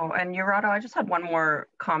 Oh, and Urata, I just had one more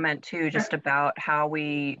comment too, just about how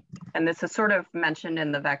we, and this is sort of mentioned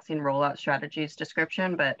in the vaccine rollout strategies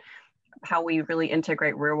description, but how we really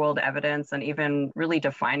integrate real world evidence and even really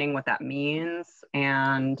defining what that means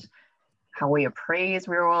and how we appraise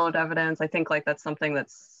real world evidence. I think like that's something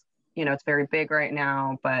that's, you know, it's very big right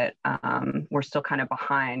now, but we're still kind of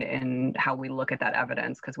behind in how we look at that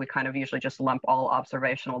evidence, because we kind of usually just lump all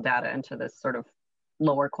observational data into this sort of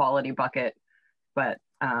lower quality bucket. But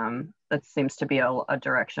that seems to be a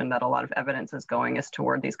direction that a lot of evidence is going, is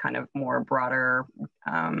toward these kind of more broader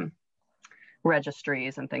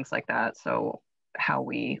registries and things like that. So how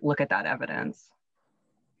we look at that evidence.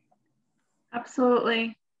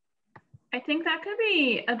 Absolutely. I think that could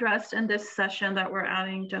be addressed in this session that we're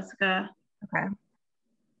adding, Jessica. Okay.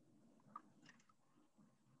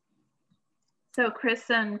 So Chris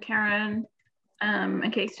and Karen,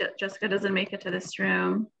 in case Jessica doesn't make it to this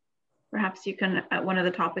room, perhaps you can, one of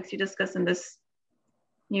the topics you discuss in this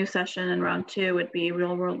new session in round 2 would be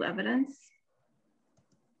real world evidence.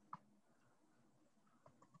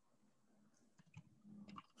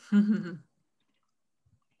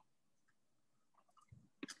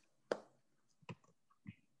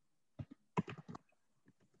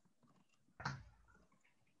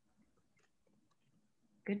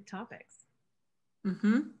 Good topics.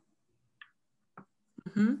 Mm-hmm.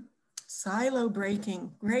 Mm-hmm. Silo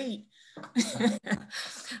breaking, great.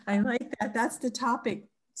 I like that. That's the topic.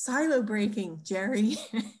 Silo breaking, Jerry.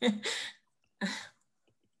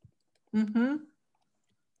 Mm-hmm.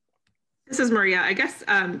 This is Maria. I guess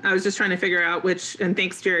I was just trying to figure out which, and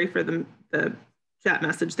thanks Jerry for the chat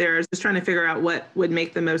message there. I was just trying to figure out what would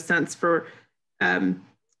make the most sense for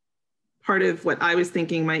part of what I was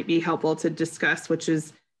thinking might be helpful to discuss, which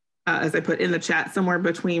is, as I put in the chat, somewhere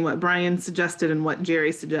between what Brian suggested and what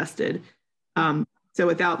Jerry suggested. So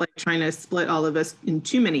without like trying to split all of us in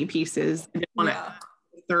too many pieces, I didn't want to add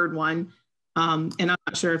a third one. And I'm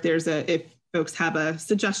not sure if if folks have a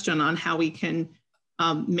suggestion on how we can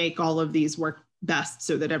make all of these work best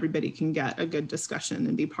so that everybody can get a good discussion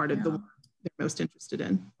and be part of the one they're most interested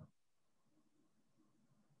in.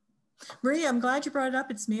 Maria, I'm glad you brought it up.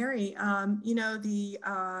 It's Mary. You know, the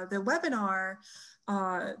webinar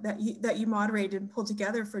that you moderated and pulled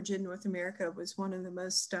together for GIN North America was one of the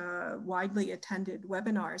most widely attended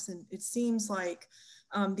webinars. And it seems like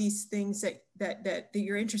these things that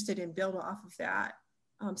you're interested in build off of that.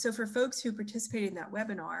 So for folks who participated in that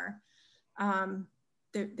webinar,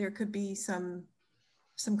 there could be some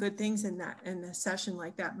good things in a session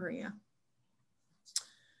like that, Maria.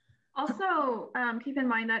 Also, keep in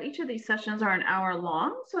mind that each of these sessions are an hour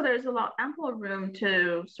long, so there's ample room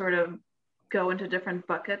to sort of go into different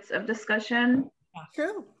buckets of discussion.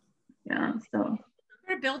 True. Yeah, so.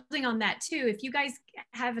 We're building on that too. If you guys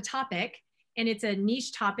have a topic and it's a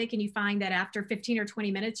niche topic and you find that after 15 or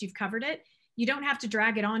 20 minutes you've covered it, you don't have to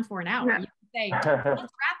drag it on for an hour. Yeah. You can say, let's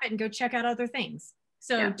wrap it and go check out other things.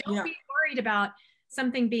 So don't be worried about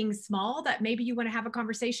something being small that maybe you want to have a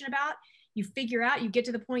conversation about. You figure out, you get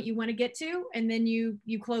to the point you want to get to, and then you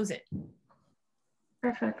close it.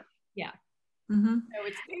 Perfect. Yeah. So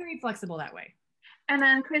it's very flexible that way. And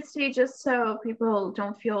then Christi, just so people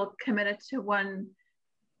don't feel committed to one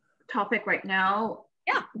topic right now,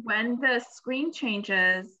 when the screen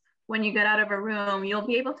changes, when you get out of a room, you'll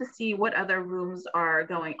be able to see what other rooms are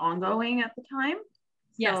ongoing at the time.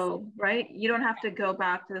 So, right? You don't have to go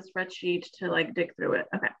back to the spreadsheet to like dig through it.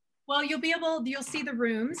 Okay. Well, you'll see the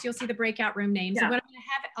rooms, you'll see the breakout room names. And what I'm going to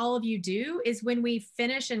have all of you do is when we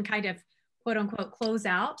finish and kind of quote unquote close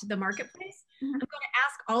out the marketplace, I'm going to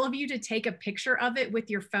ask all of you to take a picture of it with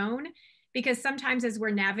your phone, because sometimes as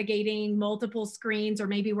we're navigating multiple screens, or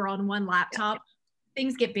maybe we're on one laptop,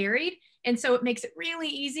 things get buried. And so it makes it really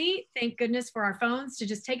easy, thank goodness for our phones, to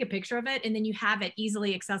just take a picture of it, and then you have it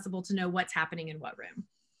easily accessible to know what's happening in what room.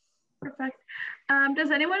 Perfect.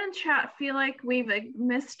 Does anyone in chat feel like we've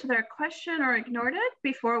missed their question or ignored it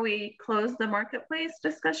before we close the marketplace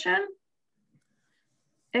discussion?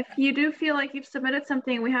 If you do feel like you've submitted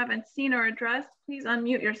something we haven't seen or addressed, please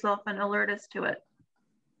unmute yourself and alert us to it.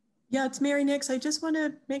 Yeah, it's Mary Nix. I just want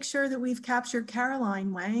to make sure that we've captured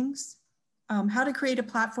Caroline Wang's how to create a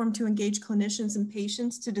platform to engage clinicians and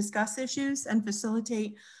patients to discuss issues and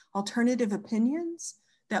facilitate alternative opinions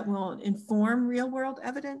that will inform real-world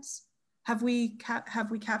evidence. Have we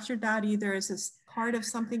captured that either as a part of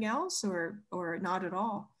something else or not at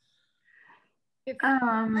all? If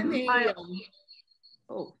I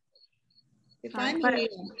may,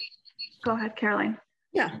 go ahead, Caroline.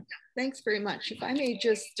 Yeah, thanks very much. If I may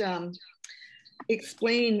just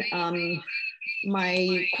explain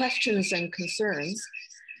my questions and concerns,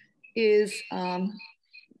 is I've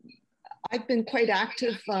been quite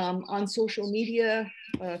active on social media,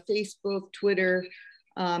 Facebook, Twitter,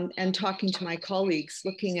 and talking to my colleagues,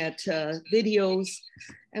 looking at videos.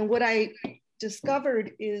 And what I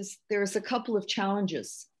discovered is there's a couple of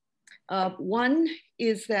challenges. One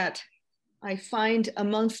is that I find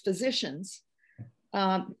amongst physicians,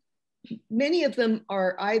 many of them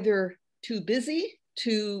are either too busy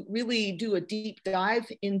to really do a deep dive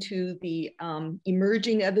into the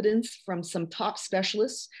emerging evidence from some top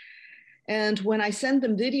specialists. And when I send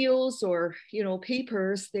them videos or,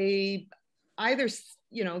 papers, they either,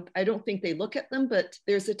 I don't think they look at them, but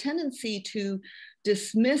there's a tendency to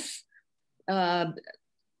dismiss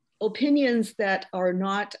opinions that are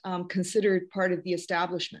not considered part of the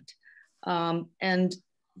establishment. And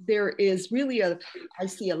there is really I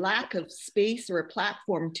see a lack of space or a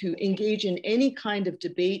platform to engage in any kind of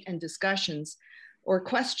debate and discussions or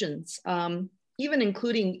questions, even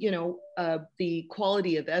including, the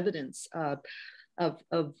quality of evidence of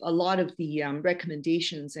a lot of the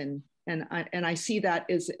recommendations. And I see that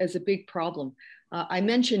as a big problem. I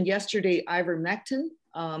mentioned yesterday ivermectin.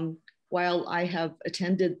 While I have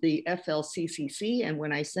attended the FLCCC, and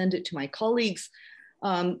when I send it to my colleagues,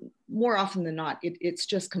 more often than not, it's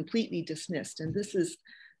just completely dismissed. And this is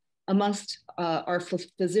amongst our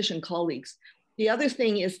physician colleagues. The other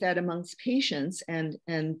thing is that amongst patients and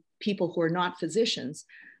people who are not physicians,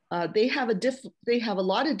 they have a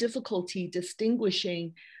lot of difficulty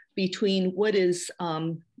distinguishing between what is,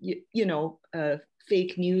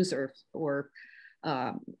 fake news or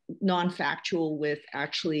non-factual with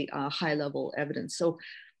actually high-level evidence. So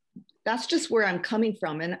that's just where I'm coming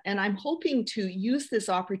from. And I'm hoping to use this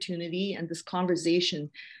opportunity and this conversation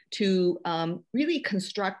to really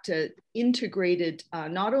construct an integrated,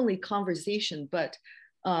 not only conversation, but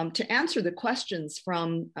to answer the questions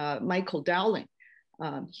from Michael Dowling.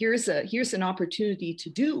 Here's an opportunity to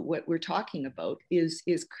do what we're talking about, is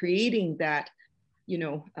creating that,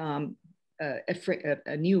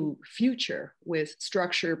 a new future with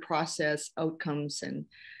structure, process, outcomes. And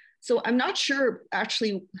so I'm not sure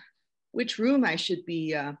actually which room I should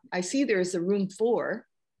be. I see there's a room 4.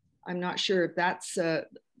 I'm not sure if that's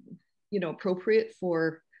appropriate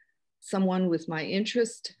for someone with my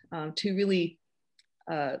interest to really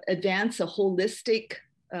advance a holistic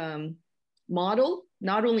model,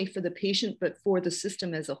 not only for the patient, but for the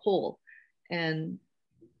system as a whole. And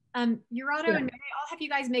Yurato and Mary, I'll have you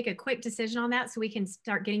guys make a quick decision on that so we can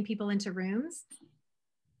start getting people into rooms.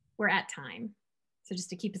 We're at time. So just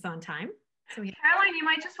to keep us on time. So Caroline, you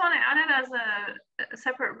might just want to add it as a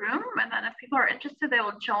separate room, and then if people are interested, they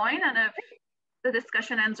will join. And if the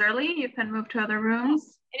discussion ends early, you can move to other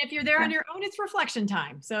rooms. And if you're there on your own, it's reflection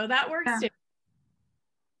time. So that works too.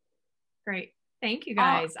 Great. Thank you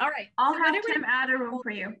guys. All right. I'll have Tim add a room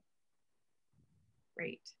for you.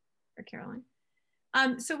 Great. For Caroline.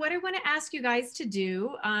 So what I want to ask you guys to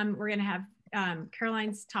do, we're going to have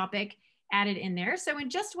Caroline's topic added in there. So in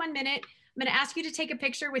just 1 minute, I'm going to ask you to take a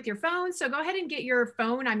picture with your phone. So go ahead and get your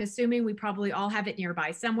phone. I'm assuming we probably all have it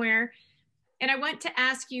nearby somewhere. And I want to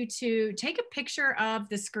ask you to take a picture of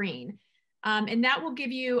the screen. And that will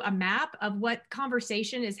give you a map of what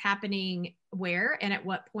conversation is happening where and at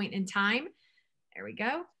what point in time. There we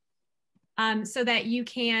go. So that you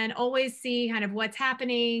can always see kind of what's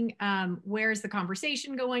happening, where's the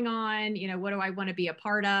conversation going on, you know, what do I want to be a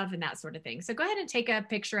part of, and that sort of thing. So go ahead and take a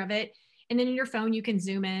picture of it. And then in your phone, you can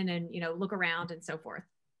zoom in and, you know, look around and so forth.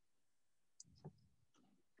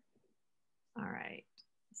 All right.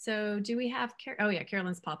 So do we have, oh yeah,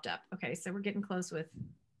 Caroline's popped up. Okay, so we're getting close with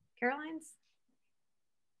Caroline's.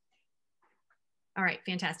 All right,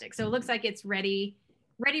 fantastic. So it looks like it's ready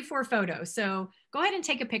for a photo. So go ahead and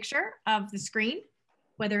take a picture of the screen,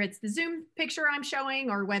 whether it's the Zoom picture I'm showing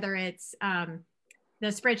or whether it's the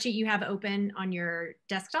spreadsheet you have open on your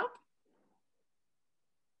desktop.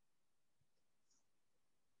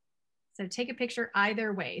 So take a picture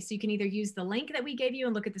either way. So you can either use the link that we gave you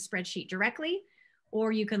and look at the spreadsheet directly,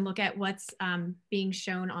 or you can look at what's being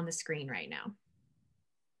shown on the screen right now.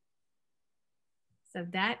 So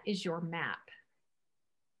that is your map.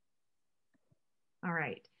 All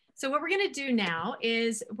right. So what we're going to do now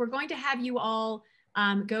is we're going to have you all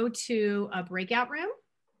go to a breakout room.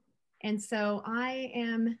 And so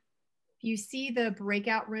you see the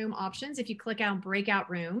breakout room options. If you click on breakout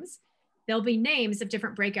rooms, there'll be names of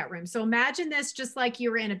different breakout rooms. So imagine this just like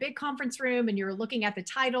you were in a big conference room and you're looking at the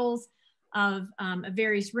titles of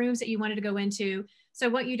various rooms that you wanted to go into. So I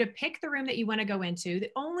want you to pick the room that you want to go into.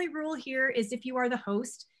 The only rule here is if you are the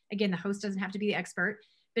host, again, the host doesn't have to be the expert,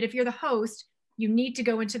 but if you're the host, you need to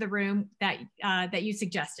go into the room that you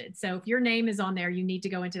suggested. So if your name is on there, you need to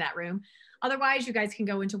go into that room. Otherwise, you guys can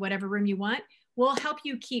go into whatever room you want. We'll help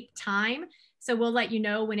you keep time. So we'll let you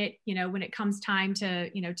know when it comes time to,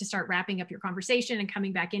 to start wrapping up your conversation and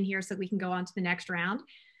coming back in here so we can go on to the next round.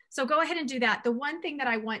 So go ahead and do that. The one thing that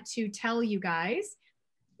I want to tell you guys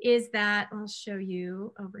is that, I'll show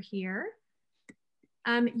you over here.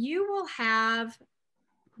 You will have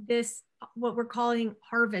this, what we're calling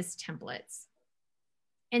harvest templates.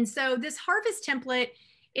 And so this harvest template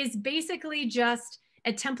is basically just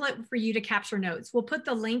a template for you to capture notes. We'll put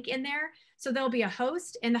the link in there. So there'll be a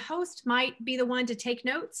host, and the host might be the one to take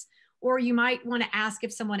notes, or you might want to ask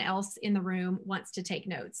if someone else in the room wants to take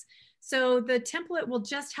notes. So the template will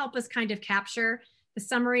just help us kind of capture the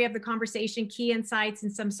summary of the conversation, key insights,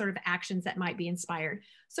 and some sort of actions that might be inspired.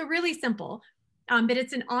 So really simple, but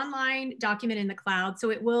it's an online document in the cloud. So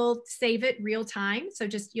it will save it real time. So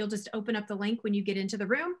you'll just open up the link when you get into the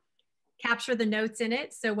room, capture the notes in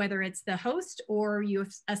it. So whether it's the host or you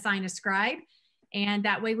assign a scribe, and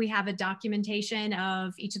that way we have a documentation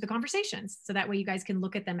of each of the conversations. So that way you guys can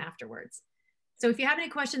look at them afterwards. So if you have any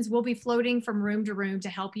questions, we'll be floating from room to room to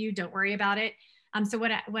help you. Don't worry about it. So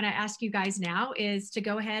what I ask you guys now is to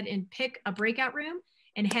go ahead and pick a breakout room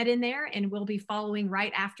and head in there, and we'll be following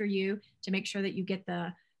right after you to make sure that you get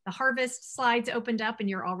the harvest slides opened up and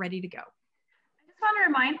you're all ready to go. I just want to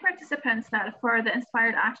remind participants that for the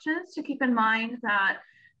inspired actions to keep in mind that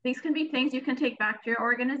these can be things you can take back to your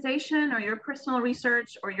organization or your personal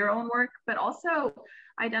research or your own work, but also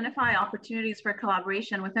identify opportunities for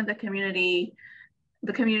collaboration within the community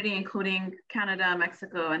including Canada,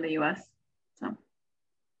 Mexico, and the US. So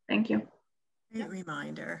thank you. Great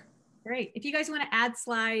reminder. Great. If you guys want to add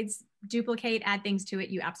slides, duplicate, add things to it,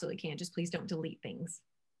 you absolutely can. Just please don't delete things.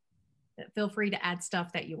 Feel free to add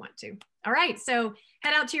stuff that you want to. All right, so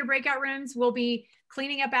head out to your breakout rooms. We'll be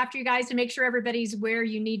cleaning up after you guys to make sure everybody's where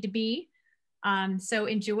you need to be. So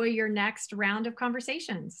enjoy your next round of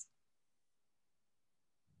conversations.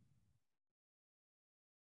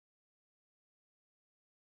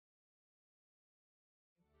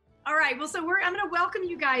 All right, well, so I'm going to welcome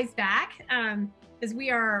you guys back because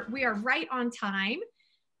we are right on time.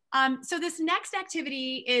 So this next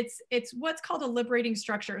activity, it's what's called a liberating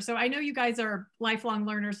structure. So I know you guys are lifelong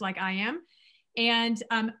learners like I am, and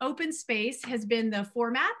open space has been the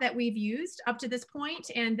format that we've used up to this point,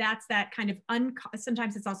 and that's that kind of,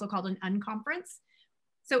 sometimes it's also called an unconference.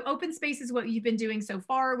 So open space is what you've been doing so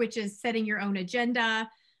far, which is setting your own agenda,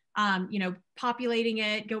 you know, populating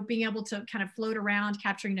it, being able to kind of float around,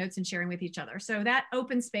 capturing notes and sharing with each other. So that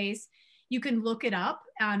open space, you can look it up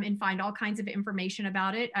and find all kinds of information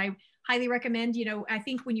about it. I highly recommend, you know, I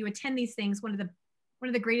think when you attend these things, one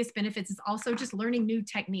of the greatest benefits is also just learning new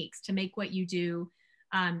techniques to make what you do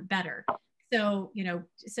better. So, you know,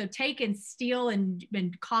 so take and steal and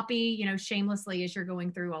copy, you know, shamelessly as you're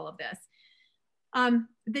going through all of this.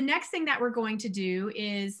 The next thing that we're going to do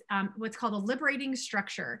is what's called a liberating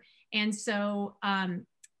structure. And so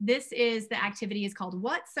this is, the activity is called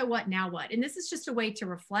What, So What, Now What? And this is just a way to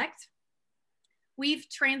reflect. We've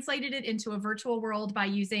translated it into a virtual world by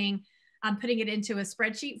using, putting it into a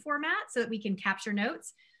spreadsheet format so that we can capture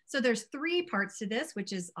notes. So there's 3 parts to this,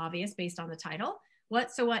 which is obvious based on the title.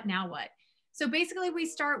 What, so what, now what? So basically we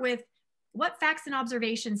start with what facts and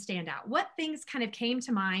observations stand out? What things kind of came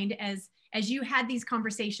to mind as you had these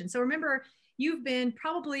conversations? So remember, you've been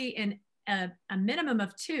probably in a minimum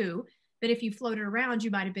of 2, but if you floated around,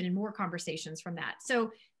 you might've been in more conversations from that.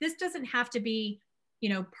 So this doesn't have to be, you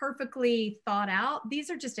know, perfectly thought out. These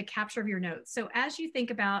are just a capture of your notes. So as you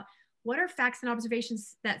think about what are facts and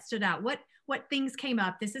observations that stood out, what things came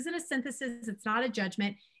up, this isn't a synthesis, it's not a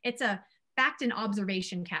judgment, it's a fact and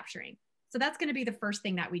observation capturing. So that's going to be the first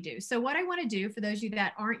thing that we do. So what I want to do for those of you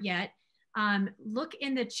that aren't yet, look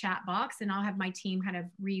in the chat box and I'll have my team kind of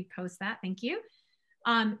repost that. Thank you.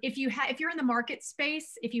 If you're in the market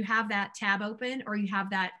space, if you have that tab open or you have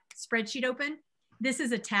that spreadsheet open, this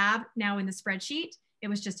is a tab now in the spreadsheet. It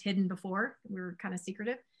was just hidden before. We were kind of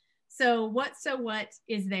secretive. So what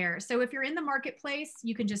is there? So if you're in the marketplace,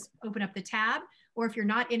 you can just open up the tab, or if you're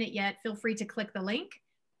not in it yet, feel free to click the link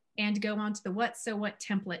and go on to the What, So What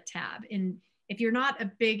template tab. And if you're not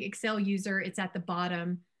a big Excel user, it's at the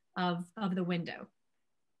bottom of the window.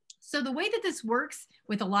 So the way that this works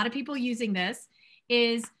with a lot of people using this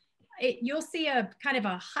is you'll see a kind of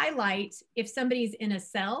a highlight. If somebody's in a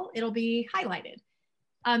cell, it'll be highlighted.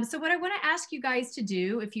 So what I want to ask you guys to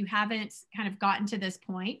do, if you haven't kind of gotten to this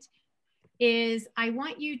point, is I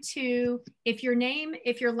want you to, if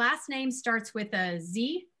your last name starts with a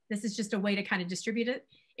Z, this is just a way to kind of distribute it.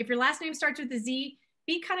 If your last name starts with a Z,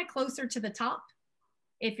 be kind of closer to the top.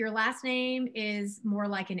 If your last name is more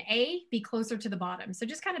like an A, be closer to the bottom. So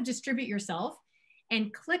just kind of distribute yourself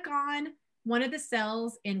and click on one of the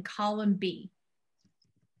cells in column B.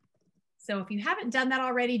 So if you haven't done that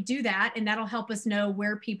already, do that, and that'll help us know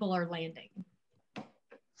where people are landing.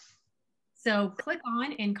 So click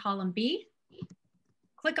on in column B,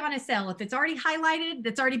 click on a cell. If it's already highlighted,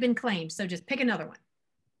 that's already been claimed. So just pick another one.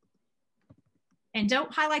 And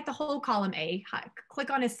don't highlight the whole column A,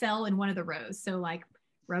 click on a cell in one of the rows. So like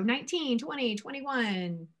row 19, 20,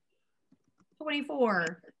 21,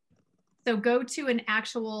 24. So go to an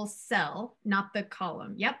actual cell, not the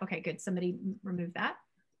column. Yep, okay, good, somebody remove that.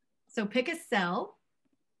 So pick a cell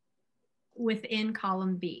within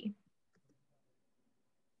column B.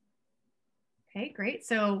 Okay, great.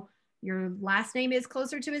 So your last name is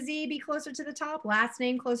closer to a Z, be closer to the top. Last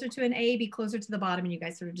name closer to an A, be closer to the bottom, and you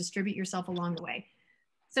guys sort of distribute yourself along the way.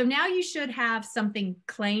 So now you should have something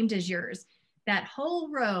claimed as yours. That whole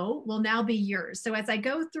row will now be yours. So as I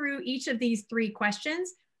go through each of these 3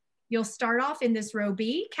 questions, you'll start off in this row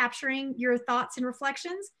B, capturing your thoughts and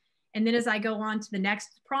reflections. And then as I go on to the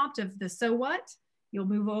next prompt of the so what, you'll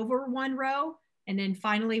move over 1 row. And then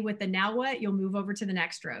finally with the now what, you'll move over to the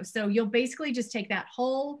next row. So you'll basically just take that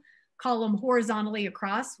whole column horizontally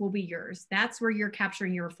across will be yours. That's where you're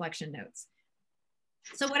capturing your reflection notes.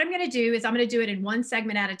 So what I'm going to do is I'm going to do it in 1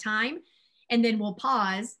 segment at a time, and then we'll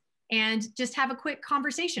pause and just have a quick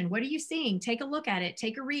conversation. What are you seeing? Take a look at it,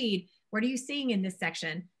 take a read. What are you seeing in this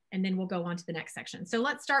section? And then we'll go on to the next section. So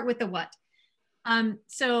let's start with the what.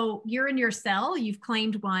 So you're in your cell, you've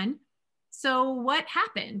claimed 1. So what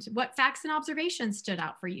happened? What facts and observations stood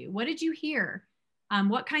out for you? What did you hear?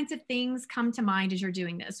 What kinds of things come to mind as you're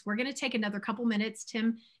doing this? We're gonna take another couple minutes.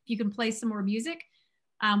 Tim, if you can play some more music,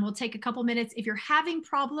 we'll take a couple minutes. If you're having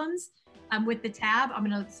problems with the tab, I'm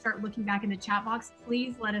gonna start looking back in the chat box.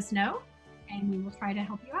 Please let us know and we will try to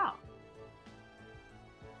help you out.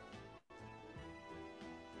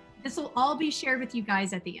 This will all be shared with you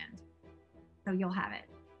guys at the end, so you'll have it.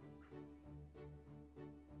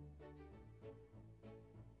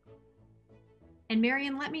 And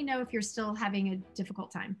Marion, let me know if you're still having a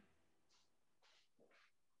difficult time.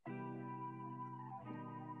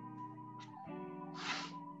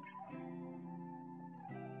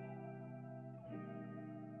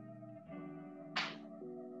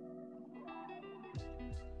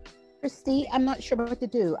 Christi, I'm not sure what to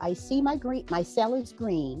do. I see my cell is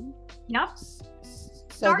green. Yep.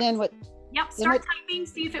 So then what? Yep, start typing,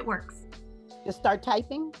 see if it works. Just start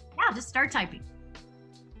typing? Yeah, just start typing.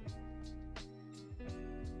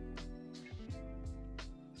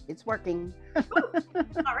 It's working. All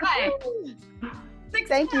right.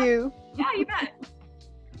 Thank you. Yeah, you bet.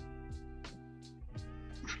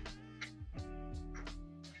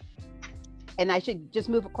 And I should just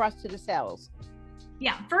move across to the cells.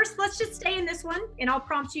 Yeah, first let's just stay in this one and I'll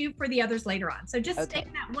prompt you for the others later on. So just stay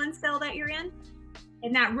in that one cell that you're in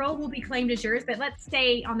and that row will be claimed as yours, but let's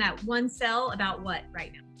stay on that one cell about what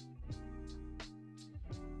right now.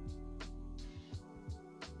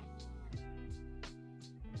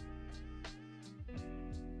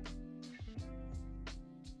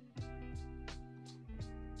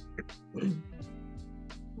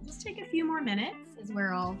 We'll just take a few more minutes as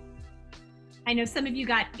we're all, I know some of you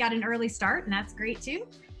got an early start and that's great too,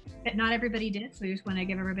 but not everybody did. So we just want to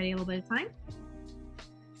give everybody a little bit of time.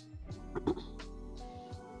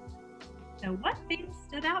 So what things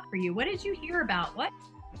stood out for you? What did you hear about? What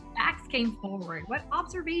facts came forward? What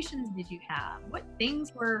observations did you have? What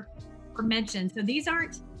things were mentioned? So these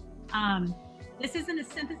aren't, this isn't a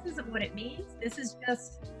synthesis of what it means. This is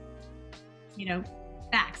just, you know,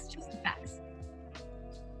 facts, just the facts.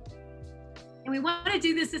 And we want to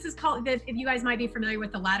do this is called, if you guys might be familiar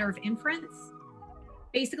with the ladder of inference.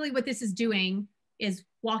 Basically what this is doing is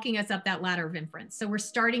walking us up that ladder of inference. So we're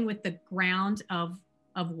starting with the ground of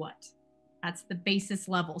what? That's the basis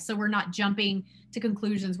level. So we're not jumping to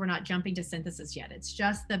conclusions. We're not jumping to synthesis yet. It's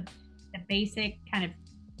just the basic kind of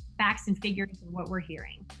facts and figures of what we're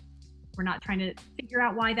hearing. We're not trying to figure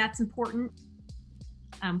out why that's important,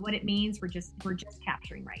 what it means. We're just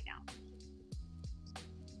capturing right now.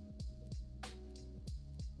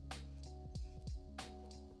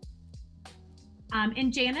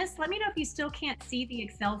 And Janice, let me know if you still can't see the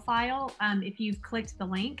Excel file, if you've clicked the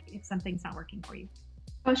link, if something's not working for you.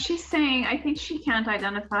 Oh, she's saying, I think she can't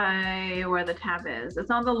identify where the tab is.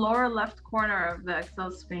 It's on the lower left corner of the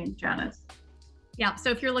Excel screen, Janice. Yeah,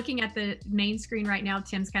 so if you're looking at the main screen right now,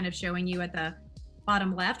 Tim's kind of showing you at the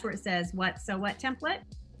bottom left where it says what, so what template.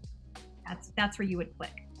 That's where you would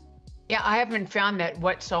click. Yeah, I haven't found that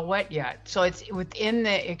what, so what yet. So it's within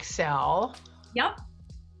the Excel. Yep.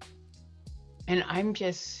 And I'm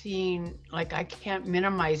just seeing, like, I can't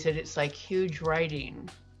minimize it. It's like huge writing.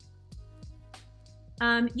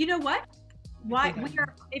 You know what?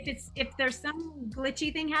 If there's some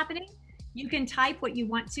glitchy thing happening, you can type what you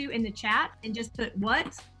want to in the chat and just put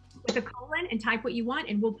what with a colon and type what you want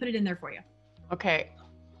and we'll put it in there for you. Okay.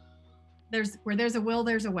 Where there's a will,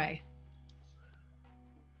 there's a way.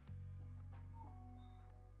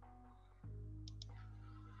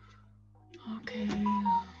 Okay.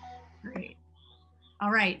 Great. All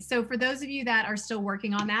right. So for those of you that are still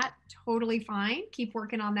working on that, totally fine. Keep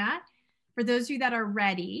working on that. For those of you that are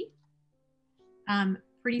ready,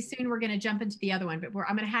 pretty soon we're going to jump into the other one, but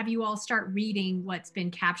I'm going to have you all start reading what's been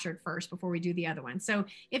captured first before we do the other one. So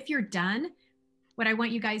if you're done, what I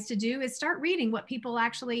want you guys to do is start reading what people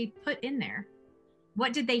actually put in there.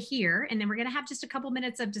 What did they hear? And then we're going to have just a couple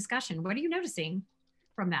minutes of discussion. What are you noticing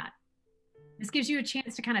from that? This gives you a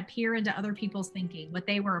chance to kind of peer into other people's thinking, what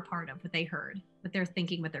they were a part of, what they heard, what they're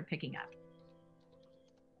thinking, what they're picking up.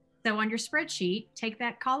 So on your spreadsheet, take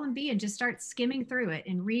that column B and just start skimming through it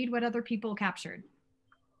and read what other people captured.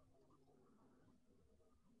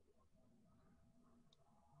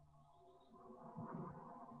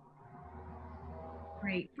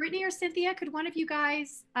 Great. Brittany or Cynthia, could one of you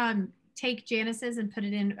guys take Janice's and put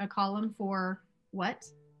it in a column for what?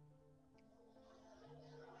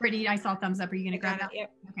 Brittany, I saw a thumbs up. Are you going to grab that?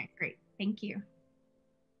 Yep. Okay, great. Thank you.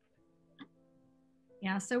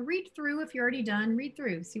 Yeah, so read through if you're already done. Read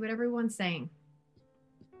through, see what everyone's saying.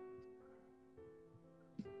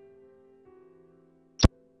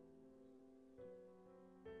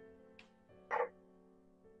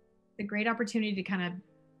 It's a great opportunity to kind of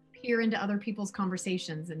peer into other people's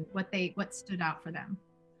conversations and what stood out for them.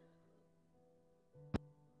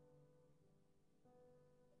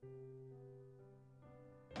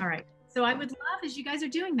 All right, so I would love, as you guys are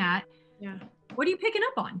doing that, yeah, what are you picking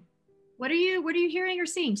up on? What are you hearing or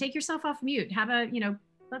seeing? Take yourself off mute.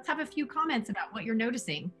 Let's have a few comments about what you're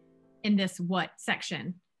noticing in this what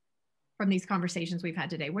section from these conversations we've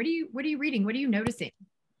had today. What are you reading? What are you noticing?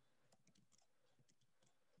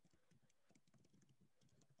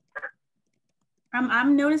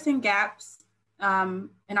 I'm noticing gaps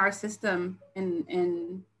in our system,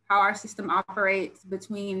 in how our system operates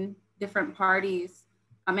between different parties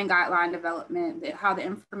in guideline development, how the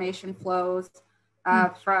information flows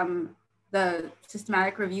from the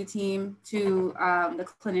systematic review team to the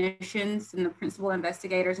clinicians and the principal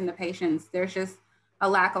investigators and the patients. There's just a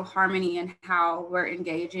lack of harmony in how we're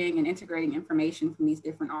engaging and integrating information from these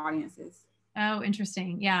different audiences. Oh,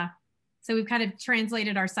 interesting. Yeah. So we've kind of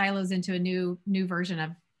translated our silos into a new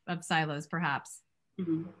version of silos, perhaps.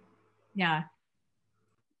 Mm-hmm. Yeah.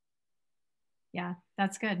 Yeah,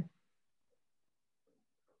 that's good.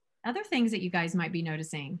 Other things that you guys might be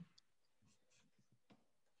noticing?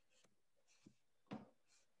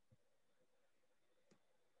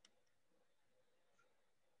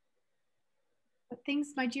 What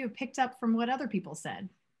things might you have picked up from what other people said?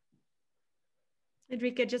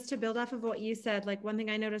 Enrique, just to build off of what you said, like one thing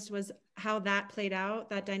I noticed was how that played out,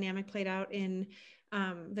 that dynamic played out in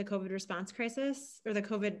the COVID response crisis, or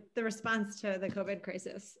the response to the COVID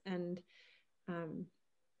crisis, and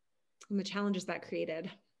the challenges that created.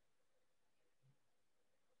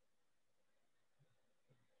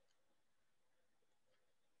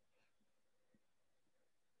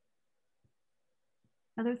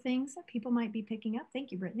 Other things that people might be picking up?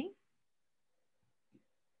 Thank you, Brittany.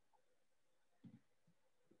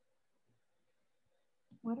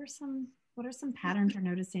 What are some patterns you're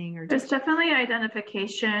noticing? Or there's definitely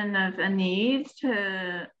identification of a need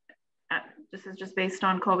to, this is just based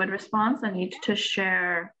on COVID response, a need to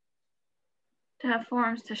share, to have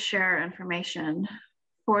forums to share information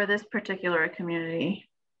for this particular community.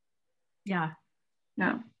 Yeah.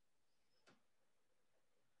 Yeah.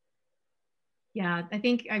 Yeah, I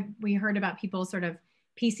think we heard about people sort of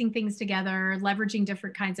piecing things together, leveraging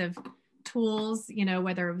different kinds of tools, you know,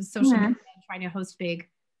 whether it was social media, trying to host big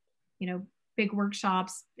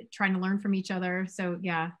workshops, trying to learn from each other. So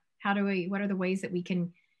yeah, what are the ways that we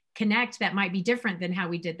can connect that might be different than how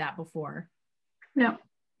we did that before? Yeah.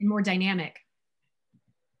 And more dynamic.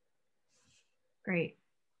 Great.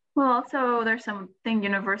 Well, also there's something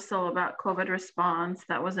universal about COVID response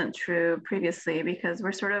that wasn't true previously, because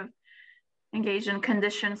we're sort of engaged in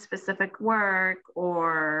condition-specific work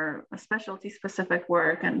or a specialty-specific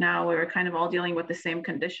work, and now we were kind of all dealing with the same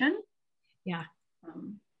condition. Yeah.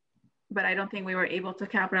 But I don't think we were able to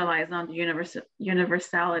capitalize on the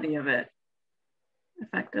universality of it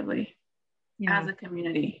effectively as a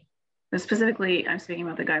community. But specifically, I'm speaking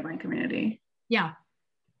about the guideline community. Yeah.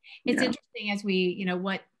 It's interesting as we,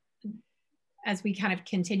 as we kind of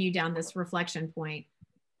continue down this reflection point,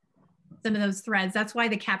 some of those threads, that's why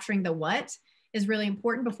the capturing the what is really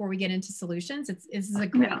important before we get into solutions. It's a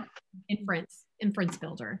great inference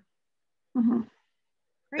builder. Mm-hmm.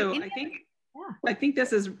 Great. So I think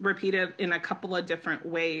this is repeated in a couple of different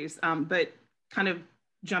ways, but kind of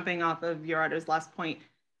jumping off of Gerardo's last point,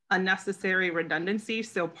 unnecessary redundancy.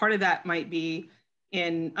 So part of that might be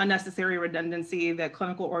in unnecessary redundancy that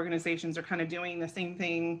clinical organizations are kind of doing the same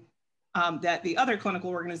thing that the other clinical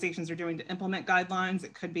organizations are doing to implement guidelines.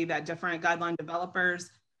 It could be that different guideline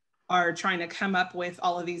developers are trying to come up with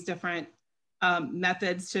all of these different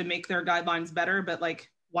methods to make their guidelines better, but like,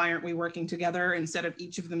 why aren't we working together instead of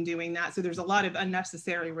each of them doing that? So there's a lot of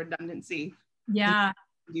unnecessary redundancy. Yeah.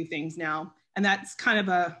 Do things now. And that's kind of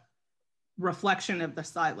a reflection of the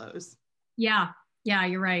silos. Yeah,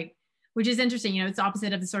 you're right. Which is interesting. It's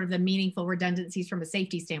opposite of the sort of the meaningful redundancies from a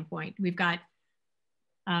safety standpoint. We've got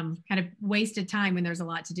kind of wasted time when there's a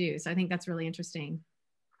lot to do. So I think that's really interesting.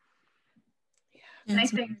 And I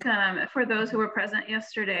think for those who were present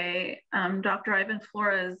yesterday, Dr. Ivan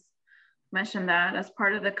Flores mentioned that as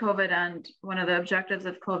part of the COVID end, one of the objectives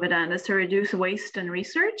of COVID end is to reduce waste in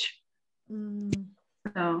research.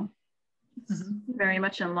 So very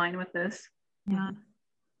much in line with this. Yeah,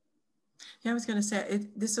 I was going to say,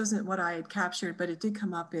 this wasn't what I had captured, but it did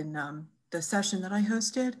come up in the session that I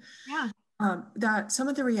hosted. Yeah. That some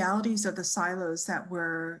of the realities of the silos that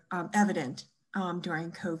were evident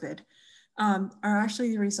during COVID are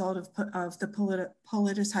actually the result of the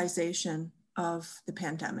politicization of the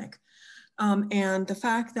pandemic. And the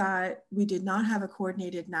fact that we did not have a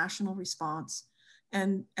coordinated national response,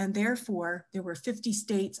 and therefore there were 50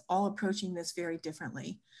 states all approaching this very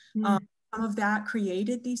differently. Some of that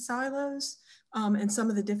created these silos, and some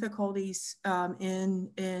of the difficulties in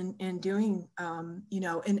doing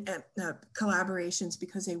collaborations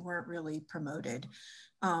because they weren't really promoted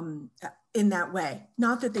in that way.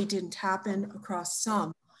 Not that they didn't happen across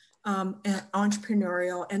some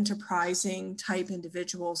entrepreneurial, enterprising type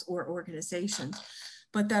individuals or organizations,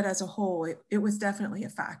 but that as a whole, it was definitely a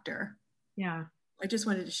factor. Yeah. I just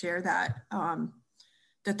wanted to share that,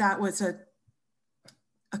 that was a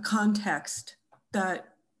context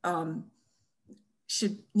that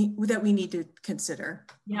that we need to consider.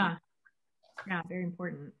 Yeah, very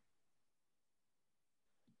important.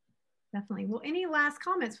 Definitely. Well, any last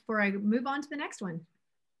comments before I move on to the next one?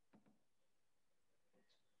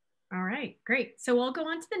 All right, great. So we'll go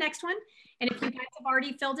on to the next one. And if you guys have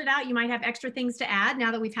already filled it out, you might have extra things to add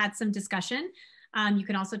now that we've had some discussion. You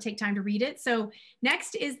can also take time to read it. So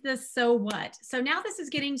next is the so what. So now this is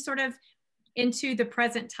getting sort of into the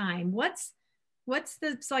present time. What's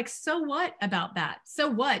the, so what about that? So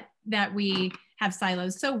what that we have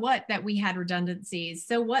silos? So what that we had redundancies?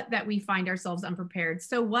 So what that we find ourselves unprepared?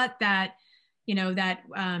 So what that,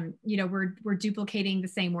 we're duplicating the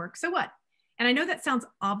same work? So what? And I know that sounds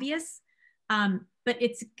obvious, but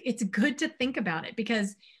it's good to think about it,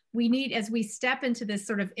 because we need, as we step into this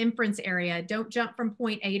sort of inference area, don't jump from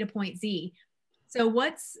point A to point Z. So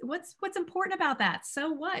what's important about that?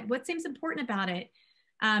 So what seems important about it?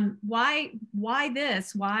 Why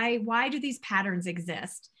this? Why do these patterns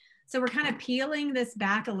exist? So we're kind of peeling this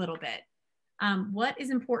back a little bit. What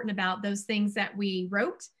is important about those things that we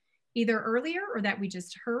wrote either earlier or that we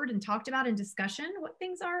just heard and talked about in discussion? What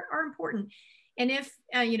things are important? And if,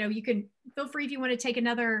 you can feel free if you want to take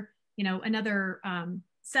another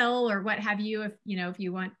cell or what have you, if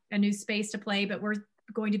you want a new space to play, but we're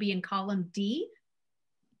going to be in column D.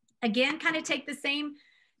 Again, kind of take the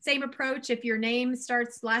same approach. If your name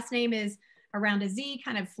starts, last name is around a Z,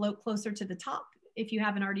 kind of float closer to the top if you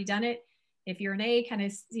haven't already done it. If you're an A, kind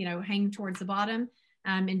of, hang towards the bottom,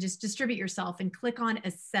 and just distribute yourself and click on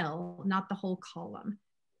a cell, not the whole column.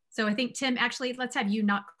 So I think, Tim, actually, let's have you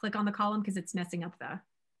not click on the column because it's messing up the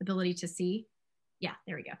ability to see. Yeah,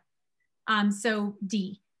 there we go. So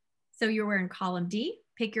D. So you're in column D,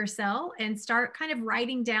 pick your cell and start kind of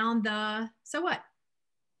writing down the, so what?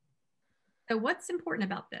 So what's important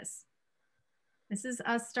about this? This is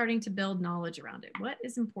us starting to build knowledge around it. What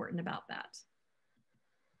is important about that?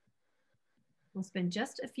 We'll spend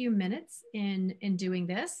just a few minutes in doing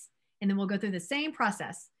this, and then we'll go through the same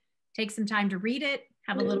process. Take some time to read it,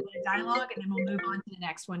 have a little bit of dialogue, and then we'll move on to the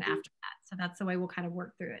next one after that. So that's the way we'll kind of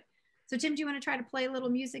work through it. So Tim, do you want to try to play a little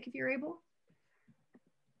music if you're able?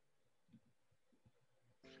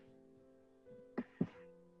 Of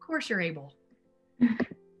course you're able.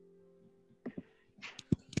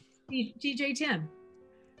 DJ Tim.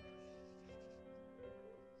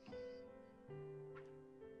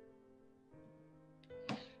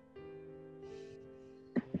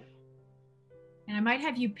 And I might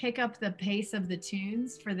have you pick up the pace of the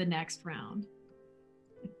tunes for the next round.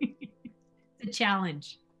 It's a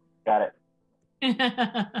challenge. Got it.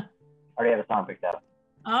 Already have a song picked out.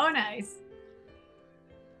 Oh, nice.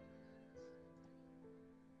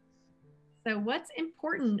 So what's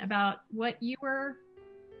important about what you were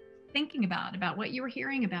thinking about what you were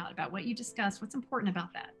hearing about what you discussed? What's important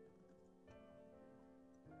about that?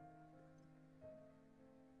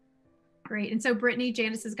 Great. And so Brittany,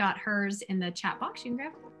 Janice has got hers in the chat box. You can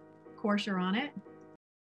grab it. Of course, you're on it.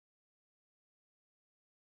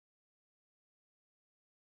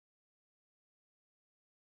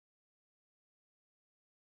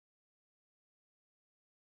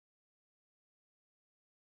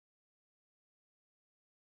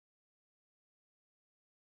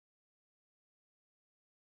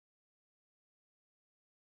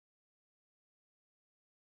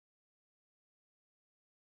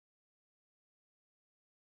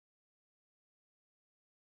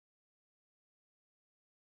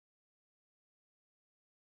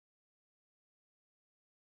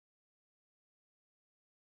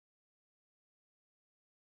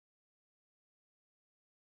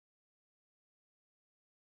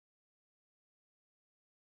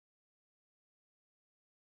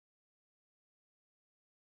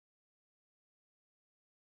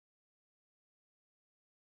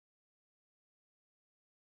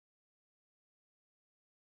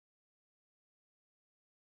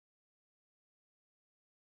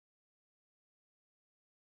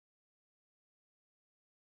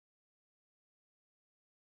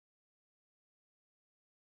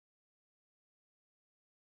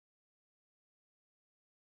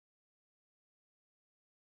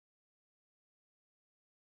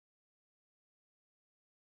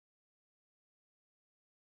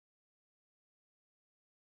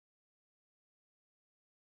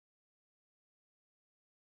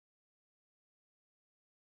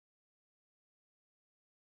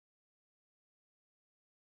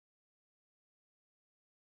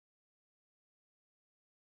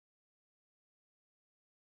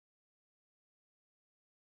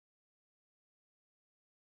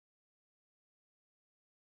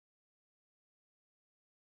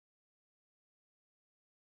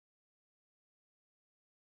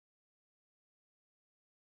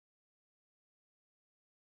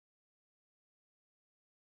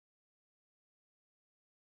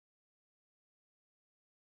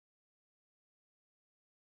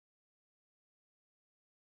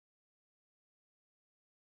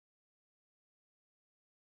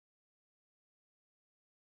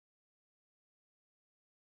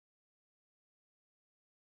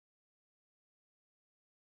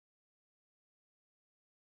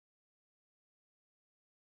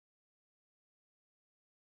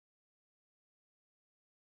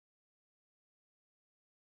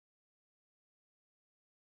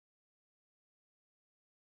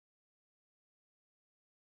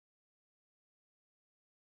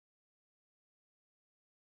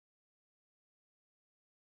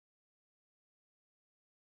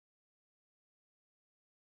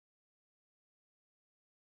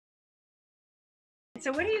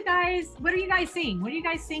 So what are you guys seeing? What are you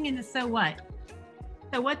guys seeing in the so what?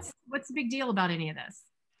 So what's the big deal about any of this?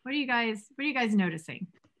 What are you guys noticing?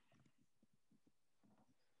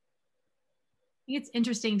 I think it's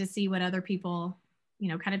interesting to see what other people,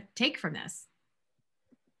 kind of take from this.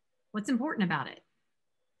 What's important about it?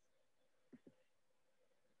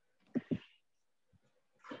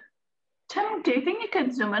 Tim, do you think you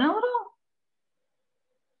could zoom in a little?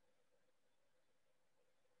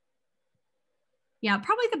 Yeah,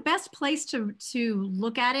 probably the best place to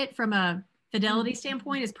look at it from a fidelity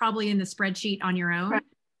standpoint is probably in the spreadsheet on your own. Right.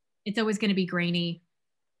 It's always going to be grainy,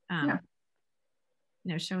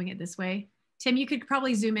 showing it this way. Tim, you could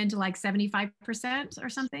probably zoom into like 75% or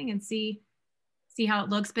something and see how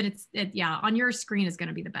it looks, but yeah, on your screen is going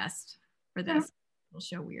to be the best for this. It'll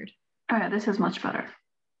show weird. All right, this is much better.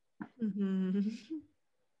 Mm-hmm.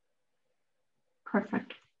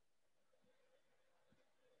 Perfect.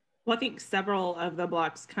 Well, I think several of the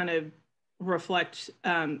blocks kind of reflect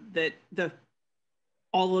that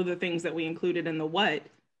all of the things that we included in the what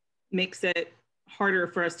makes it harder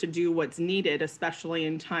for us to do what's needed, especially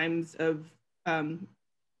in times of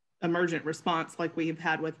emergent response like we've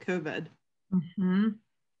had with COVID. Mm-hmm.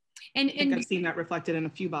 And I think I've seen that reflected in a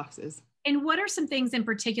few boxes. And what are some things in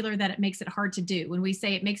particular that it makes it hard to do? When we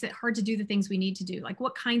say it makes it hard to do the things we need to do, like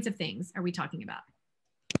what kinds of things are we talking about?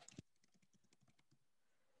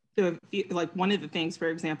 So like one of the things, for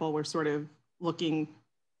example, we're sort of looking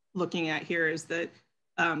at here is that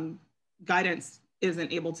guidance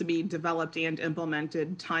isn't able to be developed and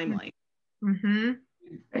implemented timely. Mm-hmm.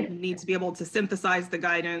 You need to be able to synthesize the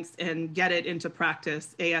guidance and get it into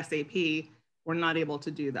practice ASAP. We're not able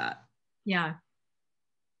to do that. Yeah.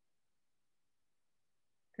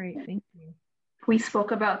 Great, thank you. We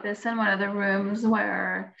spoke about this in one of the rooms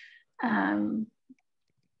where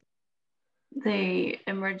the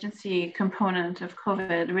emergency component of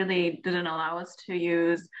COVID really didn't allow us to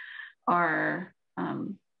use our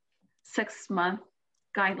 6-month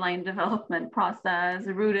guideline development process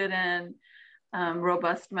rooted in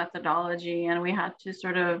robust methodology. And we had to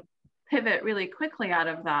sort of pivot really quickly out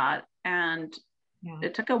of that. And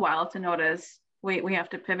it took a while to notice, wait, we have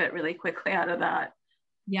to pivot really quickly out of that.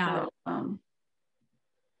 Yeah. So,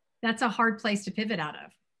 that's a hard place to pivot out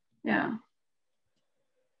of. Yeah.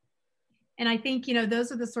 And I think,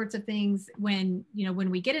 those are the sorts of things when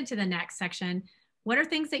we get into the next section, what are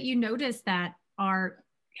things that you notice that are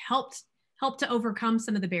helped to overcome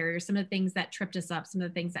some of the barriers, some of the things that tripped us up, some of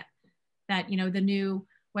the things that the new,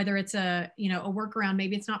 whether it's a workaround,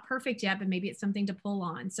 maybe it's not perfect yet, but maybe it's something to pull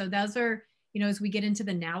on. So those are, as we get into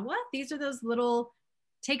the now what, these are those little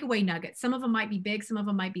takeaway nuggets. Some of them might be big, some of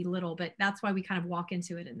them might be little, but that's why we kind of walk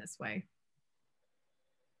into it in this way.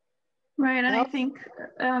 Right, and I think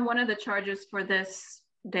one of the charges for this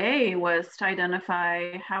day was to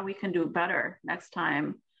identify how we can do better next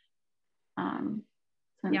time, since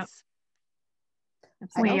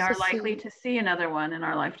we are likely to see another one in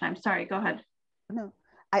our lifetime. Sorry, go ahead. No,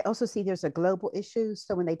 I also see there's a global issue.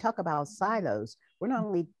 So when they talk about silos, we're not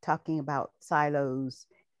only talking about silos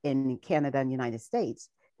in Canada and United States.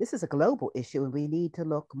 This is a global issue, and we need to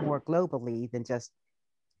look more globally than just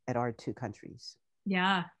at our two countries.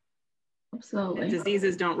 Yeah. Absolutely. And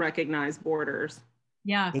diseases don't recognize borders.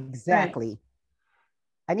 Yeah. Exactly. Right.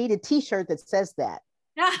 I need a t-shirt that says that.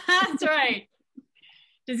 That's right.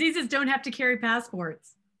 Diseases don't have to carry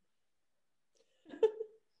passports.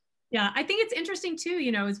 Yeah, I think it's interesting too,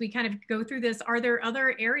 as we kind of go through this, are there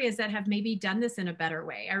other areas that have maybe done this in a better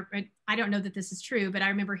way? I don't know that this is true, but I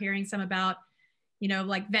remember hearing some about,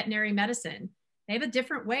 like veterinary medicine. They have a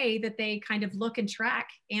different way that they kind of look and track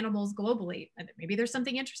animals globally. Maybe there's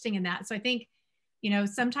something interesting in that. So I think,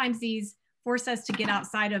 sometimes these force us to get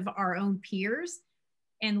outside of our own peers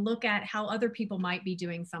and look at how other people might be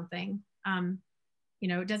doing something.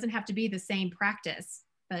 It doesn't have to be the same practice,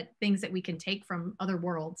 but things that we can take from other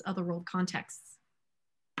world contexts.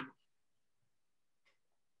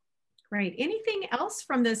 Great. Anything else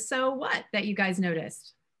from this so what that you guys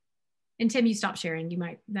noticed? And Tim, you stopped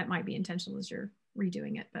sharing. That might be intentional as you're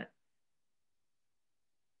redoing it, but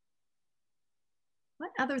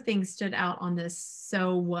what other things stood out on this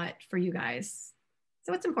so what for you guys?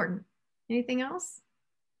 So what's important? Anything else?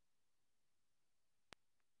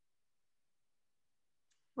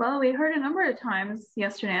 Well, we heard a number of times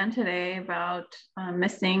yesterday and today about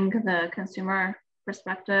missing the consumer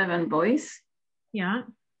perspective and voice. Yeah.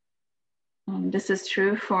 This is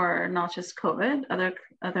true for not just COVID,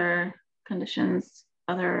 other conditions,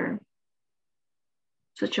 other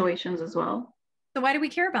situations as well. So why do we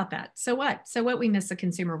care about that? So what? So what we miss a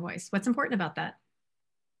consumer voice? What's important about that?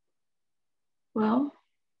 Well,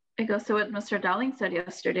 it goes to what Mr. Dowling said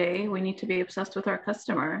yesterday. We need to be obsessed with our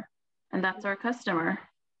customer, and that's our customer.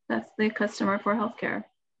 That's the customer for healthcare.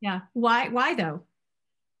 Yeah. Why though?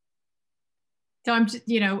 So I'm just,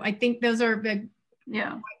 I think those are big.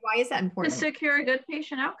 Yeah. Why is that important? To secure good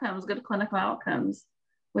patient outcomes, good clinical outcomes,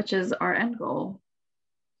 which is our end goal.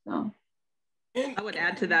 So I would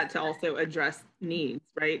add to that to also address needs,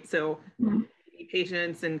 right? So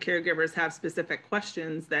patients and caregivers have specific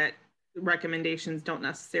questions that recommendations don't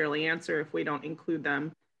necessarily answer if we don't include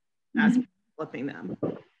them as developing them.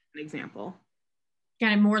 An example.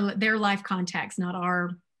 Kind of more their life context, not our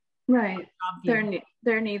right.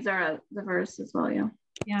 Their needs are diverse as well. Yeah.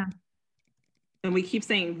 Yeah. And we keep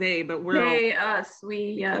saying they, but we're they, us,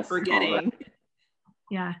 we, yes, forgetting.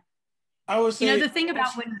 Yeah. I would say, the thing about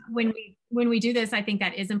when we do this, I think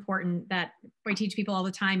that is important, that I teach people all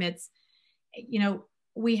the time. It's,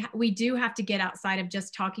 we do have to get outside of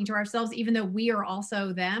just talking to ourselves, even though we are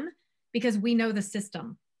also them, because we know the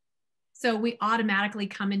system. So we automatically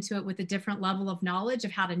come into it with a different level of knowledge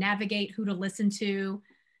of how to navigate, who to listen to,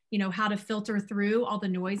 how to filter through all the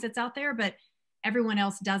noise that's out there, but everyone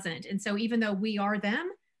else doesn't. And so even though we are them,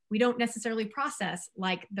 we don't necessarily process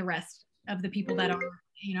like the rest of the people that are,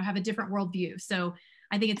 have a different worldview. So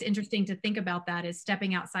I think it's interesting to think about that, is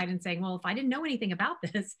stepping outside and saying, well, if I didn't know anything about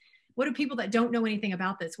this, what do people that don't know anything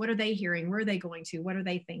about this? What are they hearing? Where are they going to? What are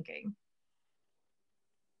they thinking?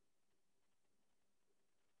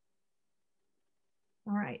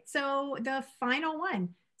 All right, so the final one.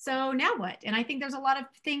 So now what? And I think there's a lot of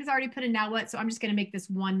things already put in now what, so I'm just gonna make this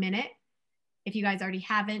 1 minute. If you guys already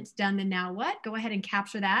haven't done the now what, go ahead and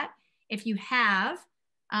capture that. If you have,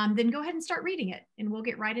 then go ahead and start reading it, and we'll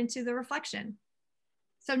get right into the reflection.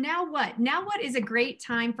 So now what? Now what is a great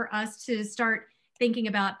time for us to start thinking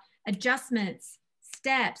about adjustments,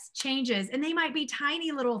 steps, changes, and they might be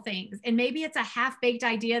tiny little things. And maybe it's a half-baked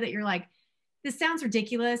idea that you're like, this sounds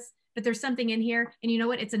ridiculous, but there's something in here. And you know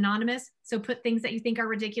what? It's anonymous. So put things that you think are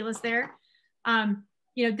ridiculous there.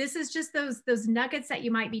 This is just those nuggets that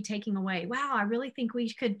you might be taking away. Wow, I really think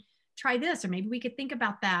we could try this, or maybe we could think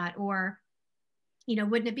about that. Or,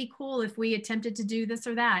 wouldn't it be cool if we attempted to do this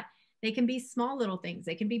or that? They can be small little things.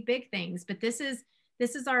 They can be big things, but this is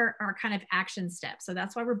our kind of action step. So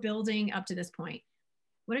that's why we're building up to this point.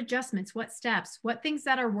 What adjustments, what steps, what things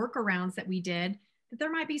that are workarounds that we did, that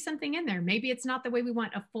there might be something in there. Maybe it's not the way we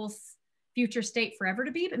want a full future state forever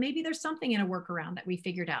to be, but maybe there's something in a workaround that we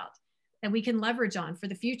figured out that we can leverage on for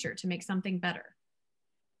the future to make something better.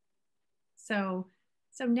 So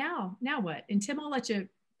now what? And Tim, I'll let you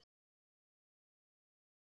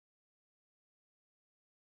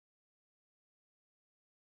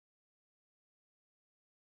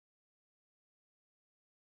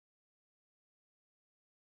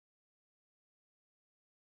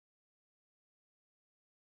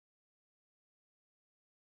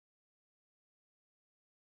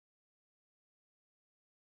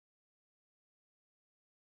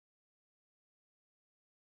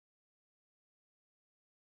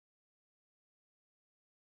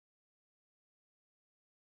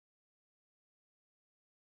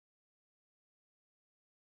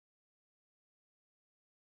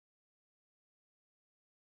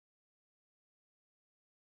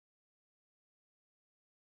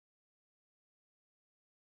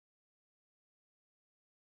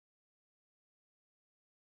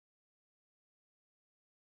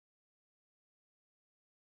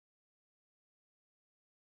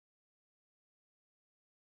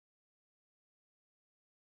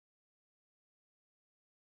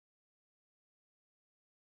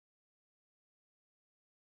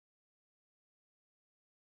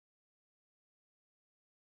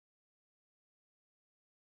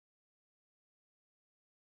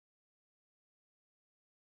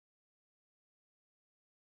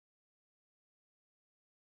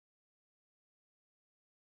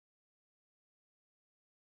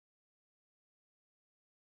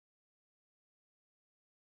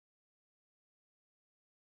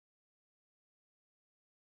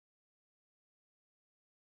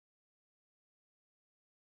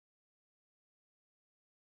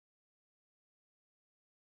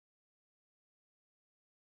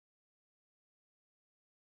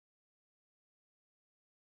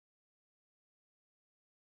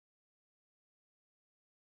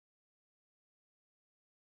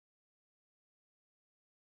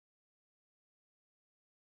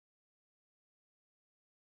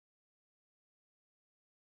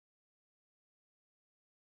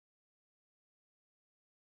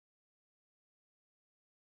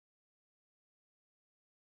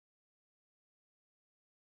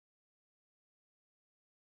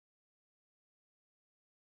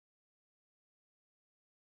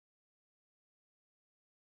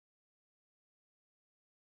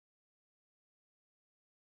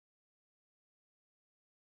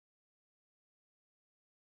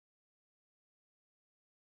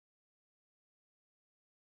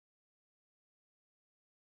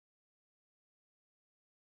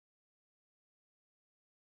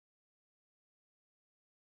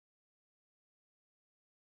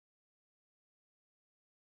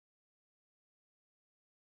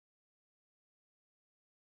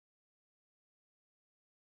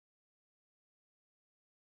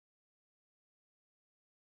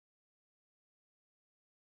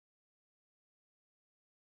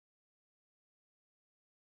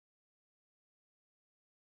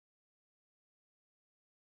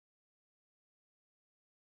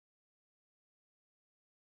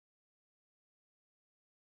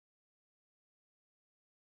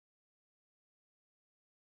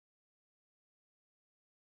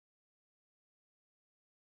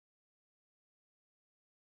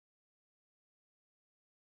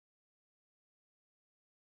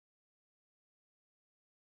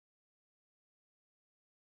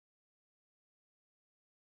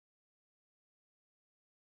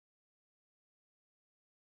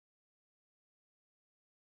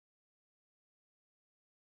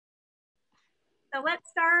So let's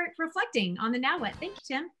start reflecting on the now what. Thank you,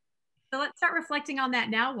 Tim. So let's start reflecting on that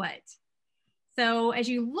now what. So as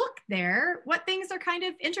you look there, what things are kind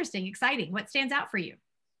of interesting, exciting? What stands out for you?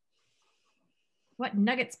 What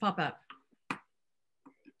nuggets pop up?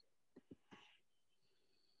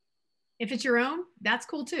 If it's your own, that's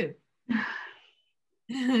cool too.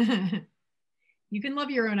 You can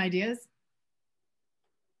love your own ideas.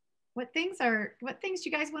 What things do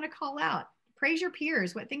you guys want to call out? Praise your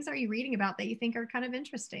peers. What things are you reading about that you think are kind of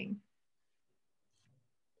interesting?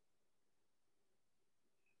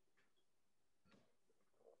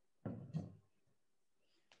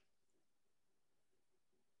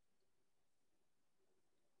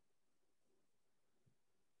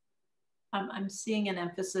 I'm seeing an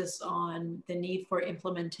emphasis on the need for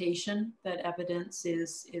implementation, that evidence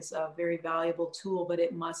is a very valuable tool, but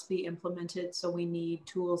it must be implemented. So we need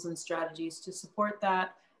tools and strategies to support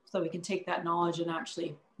that so we can take that knowledge and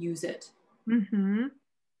actually use it. Mm-hmm.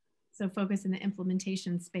 So focus in the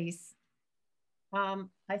implementation space. I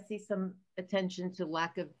see some attention to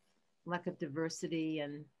lack of diversity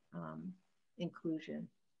and inclusion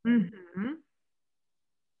in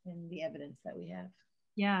the evidence that we have.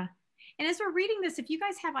 Yeah. And as we're reading this, if you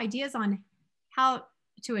guys have ideas on how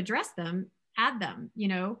to address them, add them,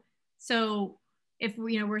 So if,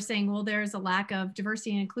 we're saying, well, there's a lack of diversity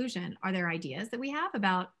and inclusion, are there ideas that we have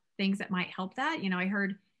about things that might help that? I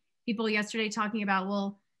heard people yesterday talking about,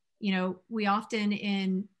 well, we often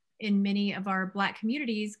in many of our Black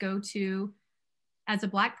communities as a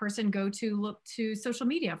Black person, look to social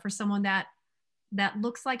media for someone that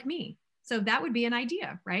looks like me. So that would be an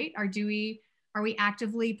idea, right? Are we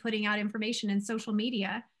actively putting out information in social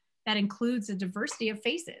media that includes a diversity of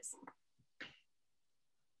faces?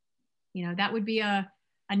 That would be a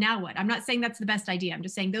now what. I'm not saying that's the best idea. I'm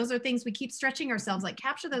just saying those are things we keep stretching ourselves, like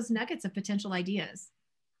capture those nuggets of potential ideas.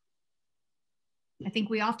 I think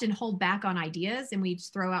we often hold back on ideas and we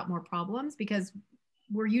just throw out more problems because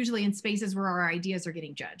we're usually in spaces where our ideas are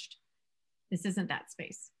getting judged. This isn't that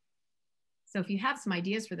space. So if you have some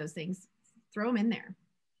ideas for those things, throw them in there.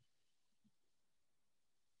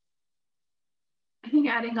 I think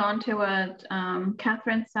adding on to what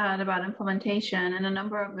Catherine said about implementation, in a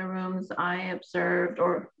number of the rooms I observed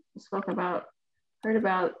or heard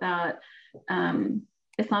about that,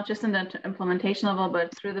 it's not just in the implementation level,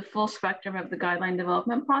 but through the full spectrum of the guideline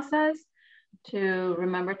development process, to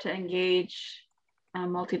remember to engage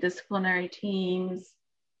multidisciplinary teams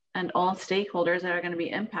and all stakeholders that are going to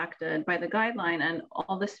be impacted by the guideline, and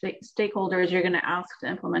all the stakeholders you're going to ask to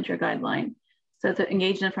implement your guideline. So to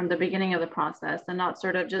engage them from the beginning of the process and not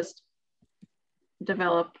sort of just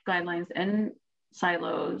develop guidelines in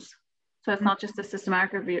silos. So it's not just a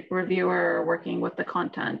systematic reviewer working with the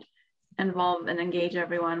content. Involve and engage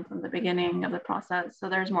everyone from the beginning of the process. So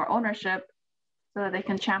there's more ownership so that they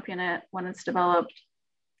can champion it when it's developed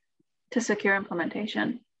to secure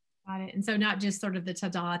implementation. Got it. And so not just sort of the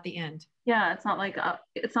ta-da at the end. Yeah, it's not like,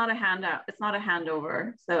 it's not a handout. It's not a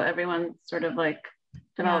handover. So everyone sort of like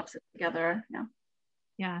develops it together.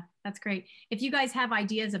 Yeah, that's great. If you guys have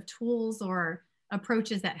ideas of tools or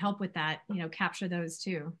approaches that help with that, capture those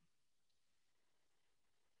too.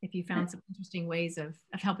 If you found some interesting ways of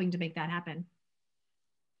helping to make that happen.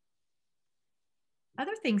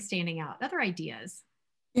 Other things standing out, other ideas.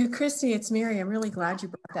 Yeah, Christy, it's Mary. I'm really glad you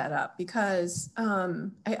brought that up because I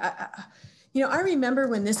remember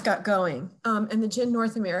when this got going and the GIN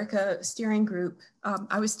North America steering group,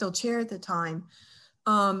 I was still chair at the time.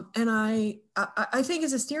 And I think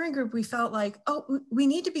as a steering group, we felt like, oh, we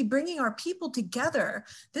need to be bringing our people together.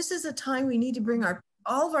 This is a time we need to bring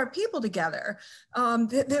all of our people together.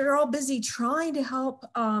 They're all busy trying to help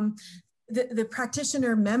the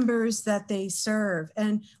practitioner members that they serve.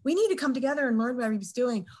 And we need to come together and learn what everybody's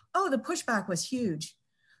doing. Oh, the pushback was huge.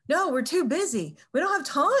 No, we're too busy. We don't have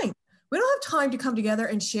time. We don't have time to come together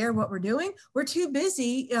and share what we're doing. We're too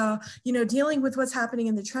busy, dealing with what's happening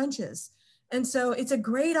in the trenches. And so it's a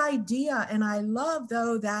great idea. And I love,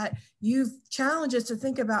 though, that you've challenged us to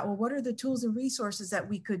think about, well, what are the tools and resources that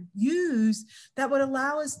we could use that would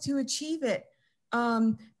allow us to achieve it?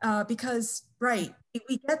 Because, right,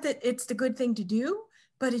 we get that it's the good thing to do,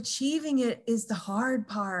 but achieving it is the hard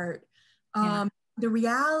part. The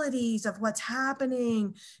realities of what's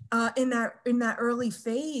happening in that early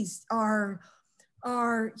phase are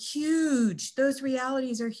huge. Those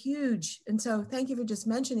realities are huge. And so thank you for just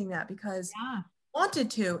mentioning that, because I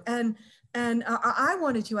wanted to, and I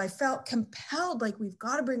wanted to. I felt compelled, like we've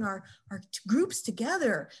got to bring our groups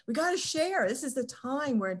together. We got to share. This is the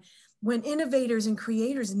time when innovators and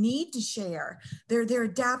creators need to share. They're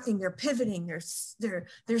adapting, they're pivoting,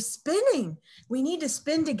 they're spinning. We need to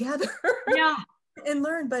spin together. Yeah. and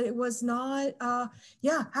learn, but it was not,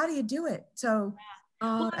 yeah, how do you do it? So,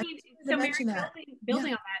 well, I mean, so Mary,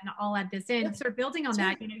 building on that, and I'll add this in, sort of building on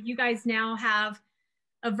that, you know, you guys now have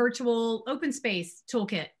a virtual open space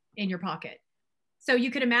toolkit in your pocket. So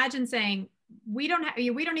you could imagine saying, we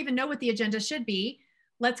don't even know what the agenda should be.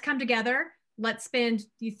 Let's come together. Let's spend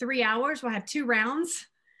 3 hours. We'll have 2 rounds.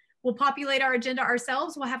 We'll populate our agenda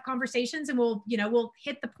ourselves. We'll have conversations, and we'll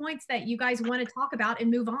hit the points that you guys want to talk about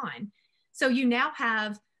and move on. So you now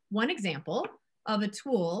have one example of a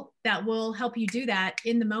tool that will help you do that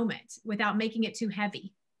in the moment without making it too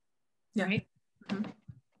heavy. Yeah. Right?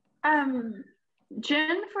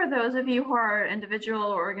 GIN, for those of you who are individual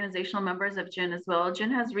or organizational members of GIN as well,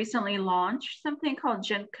 GIN has recently launched something called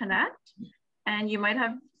GIN Connect, and you might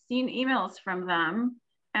have seen emails from them.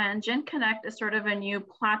 And GIN Connect is sort of a new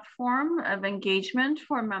platform of engagement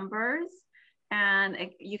for members, and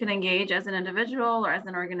you can engage as an individual or as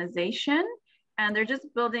an organization, and they're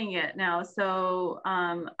just building it now. So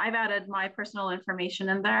I've added my personal information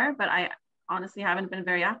in there, but I honestly haven't been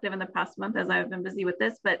very active in the past month as I've been busy with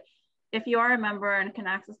this. But if you are a member and can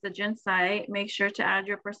access the GIN site, make sure to add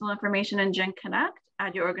your personal information in GIN Connect,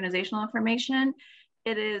 add your organizational information.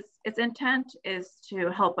 Its intent is to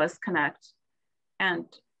help us connect and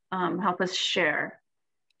help us share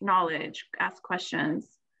knowledge, ask questions.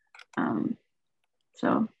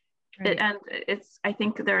 I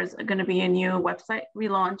think there's going to be a new website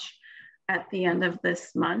relaunch at the end of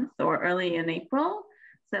this month or early in April.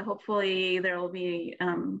 So hopefully there will be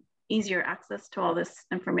easier access to all this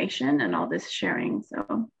information and all this sharing.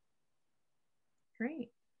 So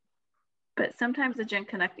great. But sometimes the GIN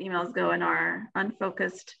Connect emails go in our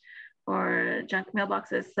unfocused or junk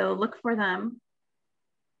mailboxes. So look for them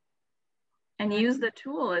and use the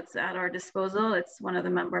tool. It's at our disposal. It's one of the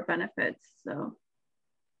member benefits. So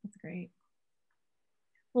that's great.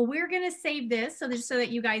 Well, we're going to save this so that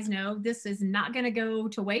you guys know this is not going to go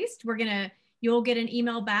to waste. You'll get an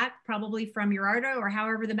email back probably from Gerardo or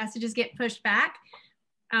however the messages get pushed back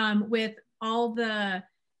with all the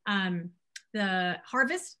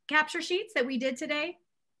harvest capture sheets that we did today,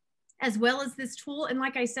 as well as this tool. And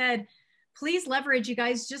like I said, please leverage. You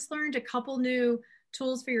guys just learned a couple new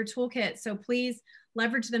tools for your toolkit. So please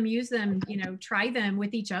leverage them, use them, try them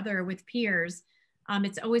with each other, with peers.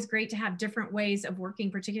 It's always great to have different ways of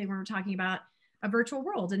working, particularly when we're talking about a virtual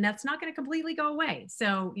world, and that's not going to completely go away.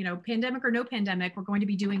 So, pandemic or no pandemic, we're going to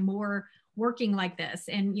be doing more working like this.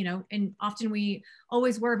 And, and often we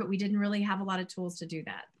always were, but we didn't really have a lot of tools to do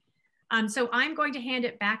that. So I'm going to hand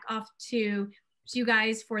it back off to you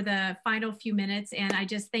guys for the final few minutes. And I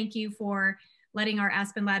just thank you for letting our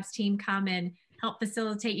Aspen Labs team come and help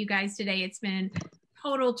facilitate you guys today. It's been a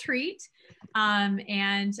total treat.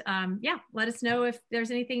 Yeah, let us know if there's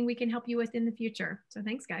anything we can help you with in the future. So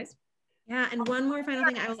thanks, guys. Yeah, and one more final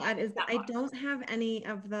thing I will add is that I don't have any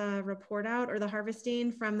of the report out or the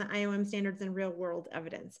harvesting from the IOM standards and real world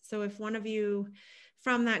evidence. So if one of you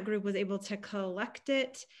from that group was able to collect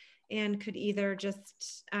it and could either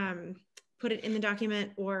just put it in the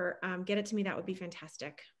document or get it to me, that would be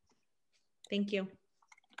fantastic. Thank you.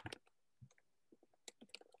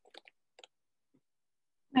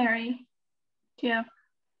 Mary, do you have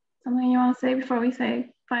something you want to say before we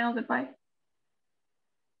say final goodbye?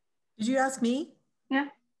 Did you ask me? Yeah.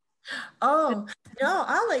 Oh, no,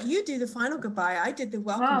 I'll let you do the final goodbye. I did the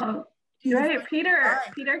welcome. Oh, right. Peter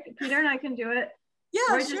and I can do it.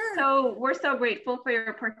 Yeah, sure. We're so grateful for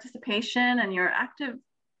your participation and your active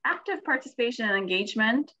participation and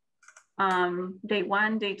engagement. Day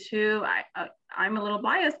 1, day 2, I'm a little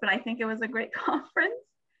biased, but I think it was a great conference.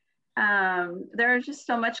 There's just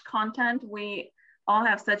so much content. We all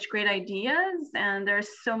have such great ideas, and there's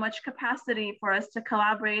so much capacity for us to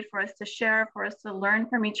collaborate, for us to share, for us to learn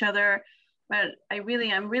from each other. But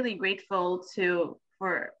I'm really grateful to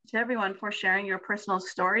everyone for sharing your personal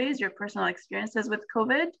stories, your personal experiences with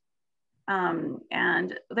COVID.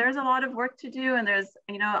 And there's a lot of work to do, and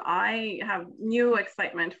I have new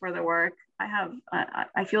excitement for the work.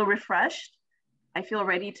 I feel refreshed. I feel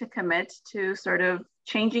ready to commit to sort of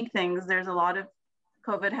changing things. There's a lot of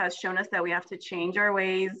COVID has shown us that we have to change our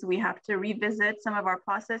ways. We have to revisit some of our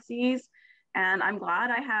processes. And I'm glad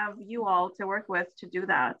I have you all to work with to do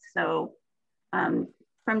that. So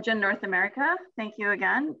from GIN North America, thank you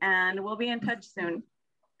again. And we'll be in touch soon.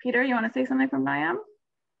 Peter, you want to say something from NIAM?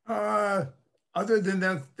 Other than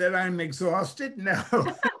that I'm exhausted, no.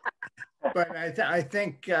 But I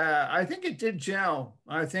think it did gel.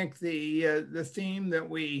 I think the theme that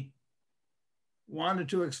we wanted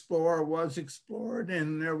to explore was explored,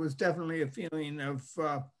 and there was definitely a feeling of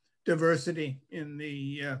diversity in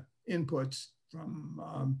the inputs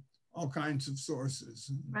from all kinds of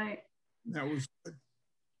sources. Right. That was good.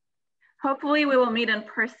 Hopefully we will meet in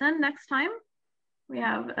person next time. We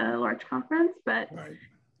have a large conference, but right.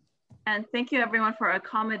 And thank you everyone for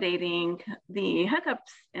accommodating the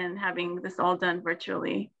hiccups and having this all done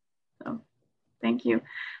virtually. So thank you.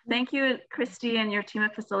 Thank you, Christi and your team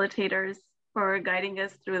of facilitators for guiding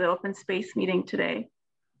us through the open space meeting today.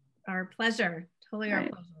 Our pleasure, totally our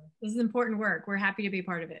pleasure. This is important work. We're happy to be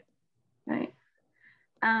part of it. Right.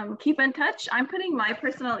 Keep in touch. I'm putting my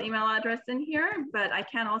personal email address in here, but I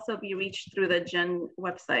can also be reached through the GEN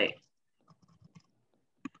website.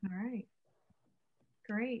 All right.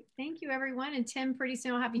 Great. Thank you, everyone. And Tim, pretty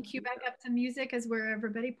soon I'll have you cue back up to music as where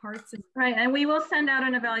everybody parts. Right. And we will send out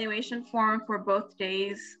an evaluation form for both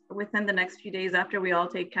days within the next few days after we all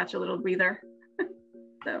catch a little breather.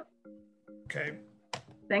 So. Okay.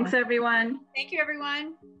 Thanks, everyone. Thank you,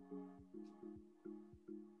 everyone.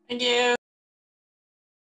 Thank you.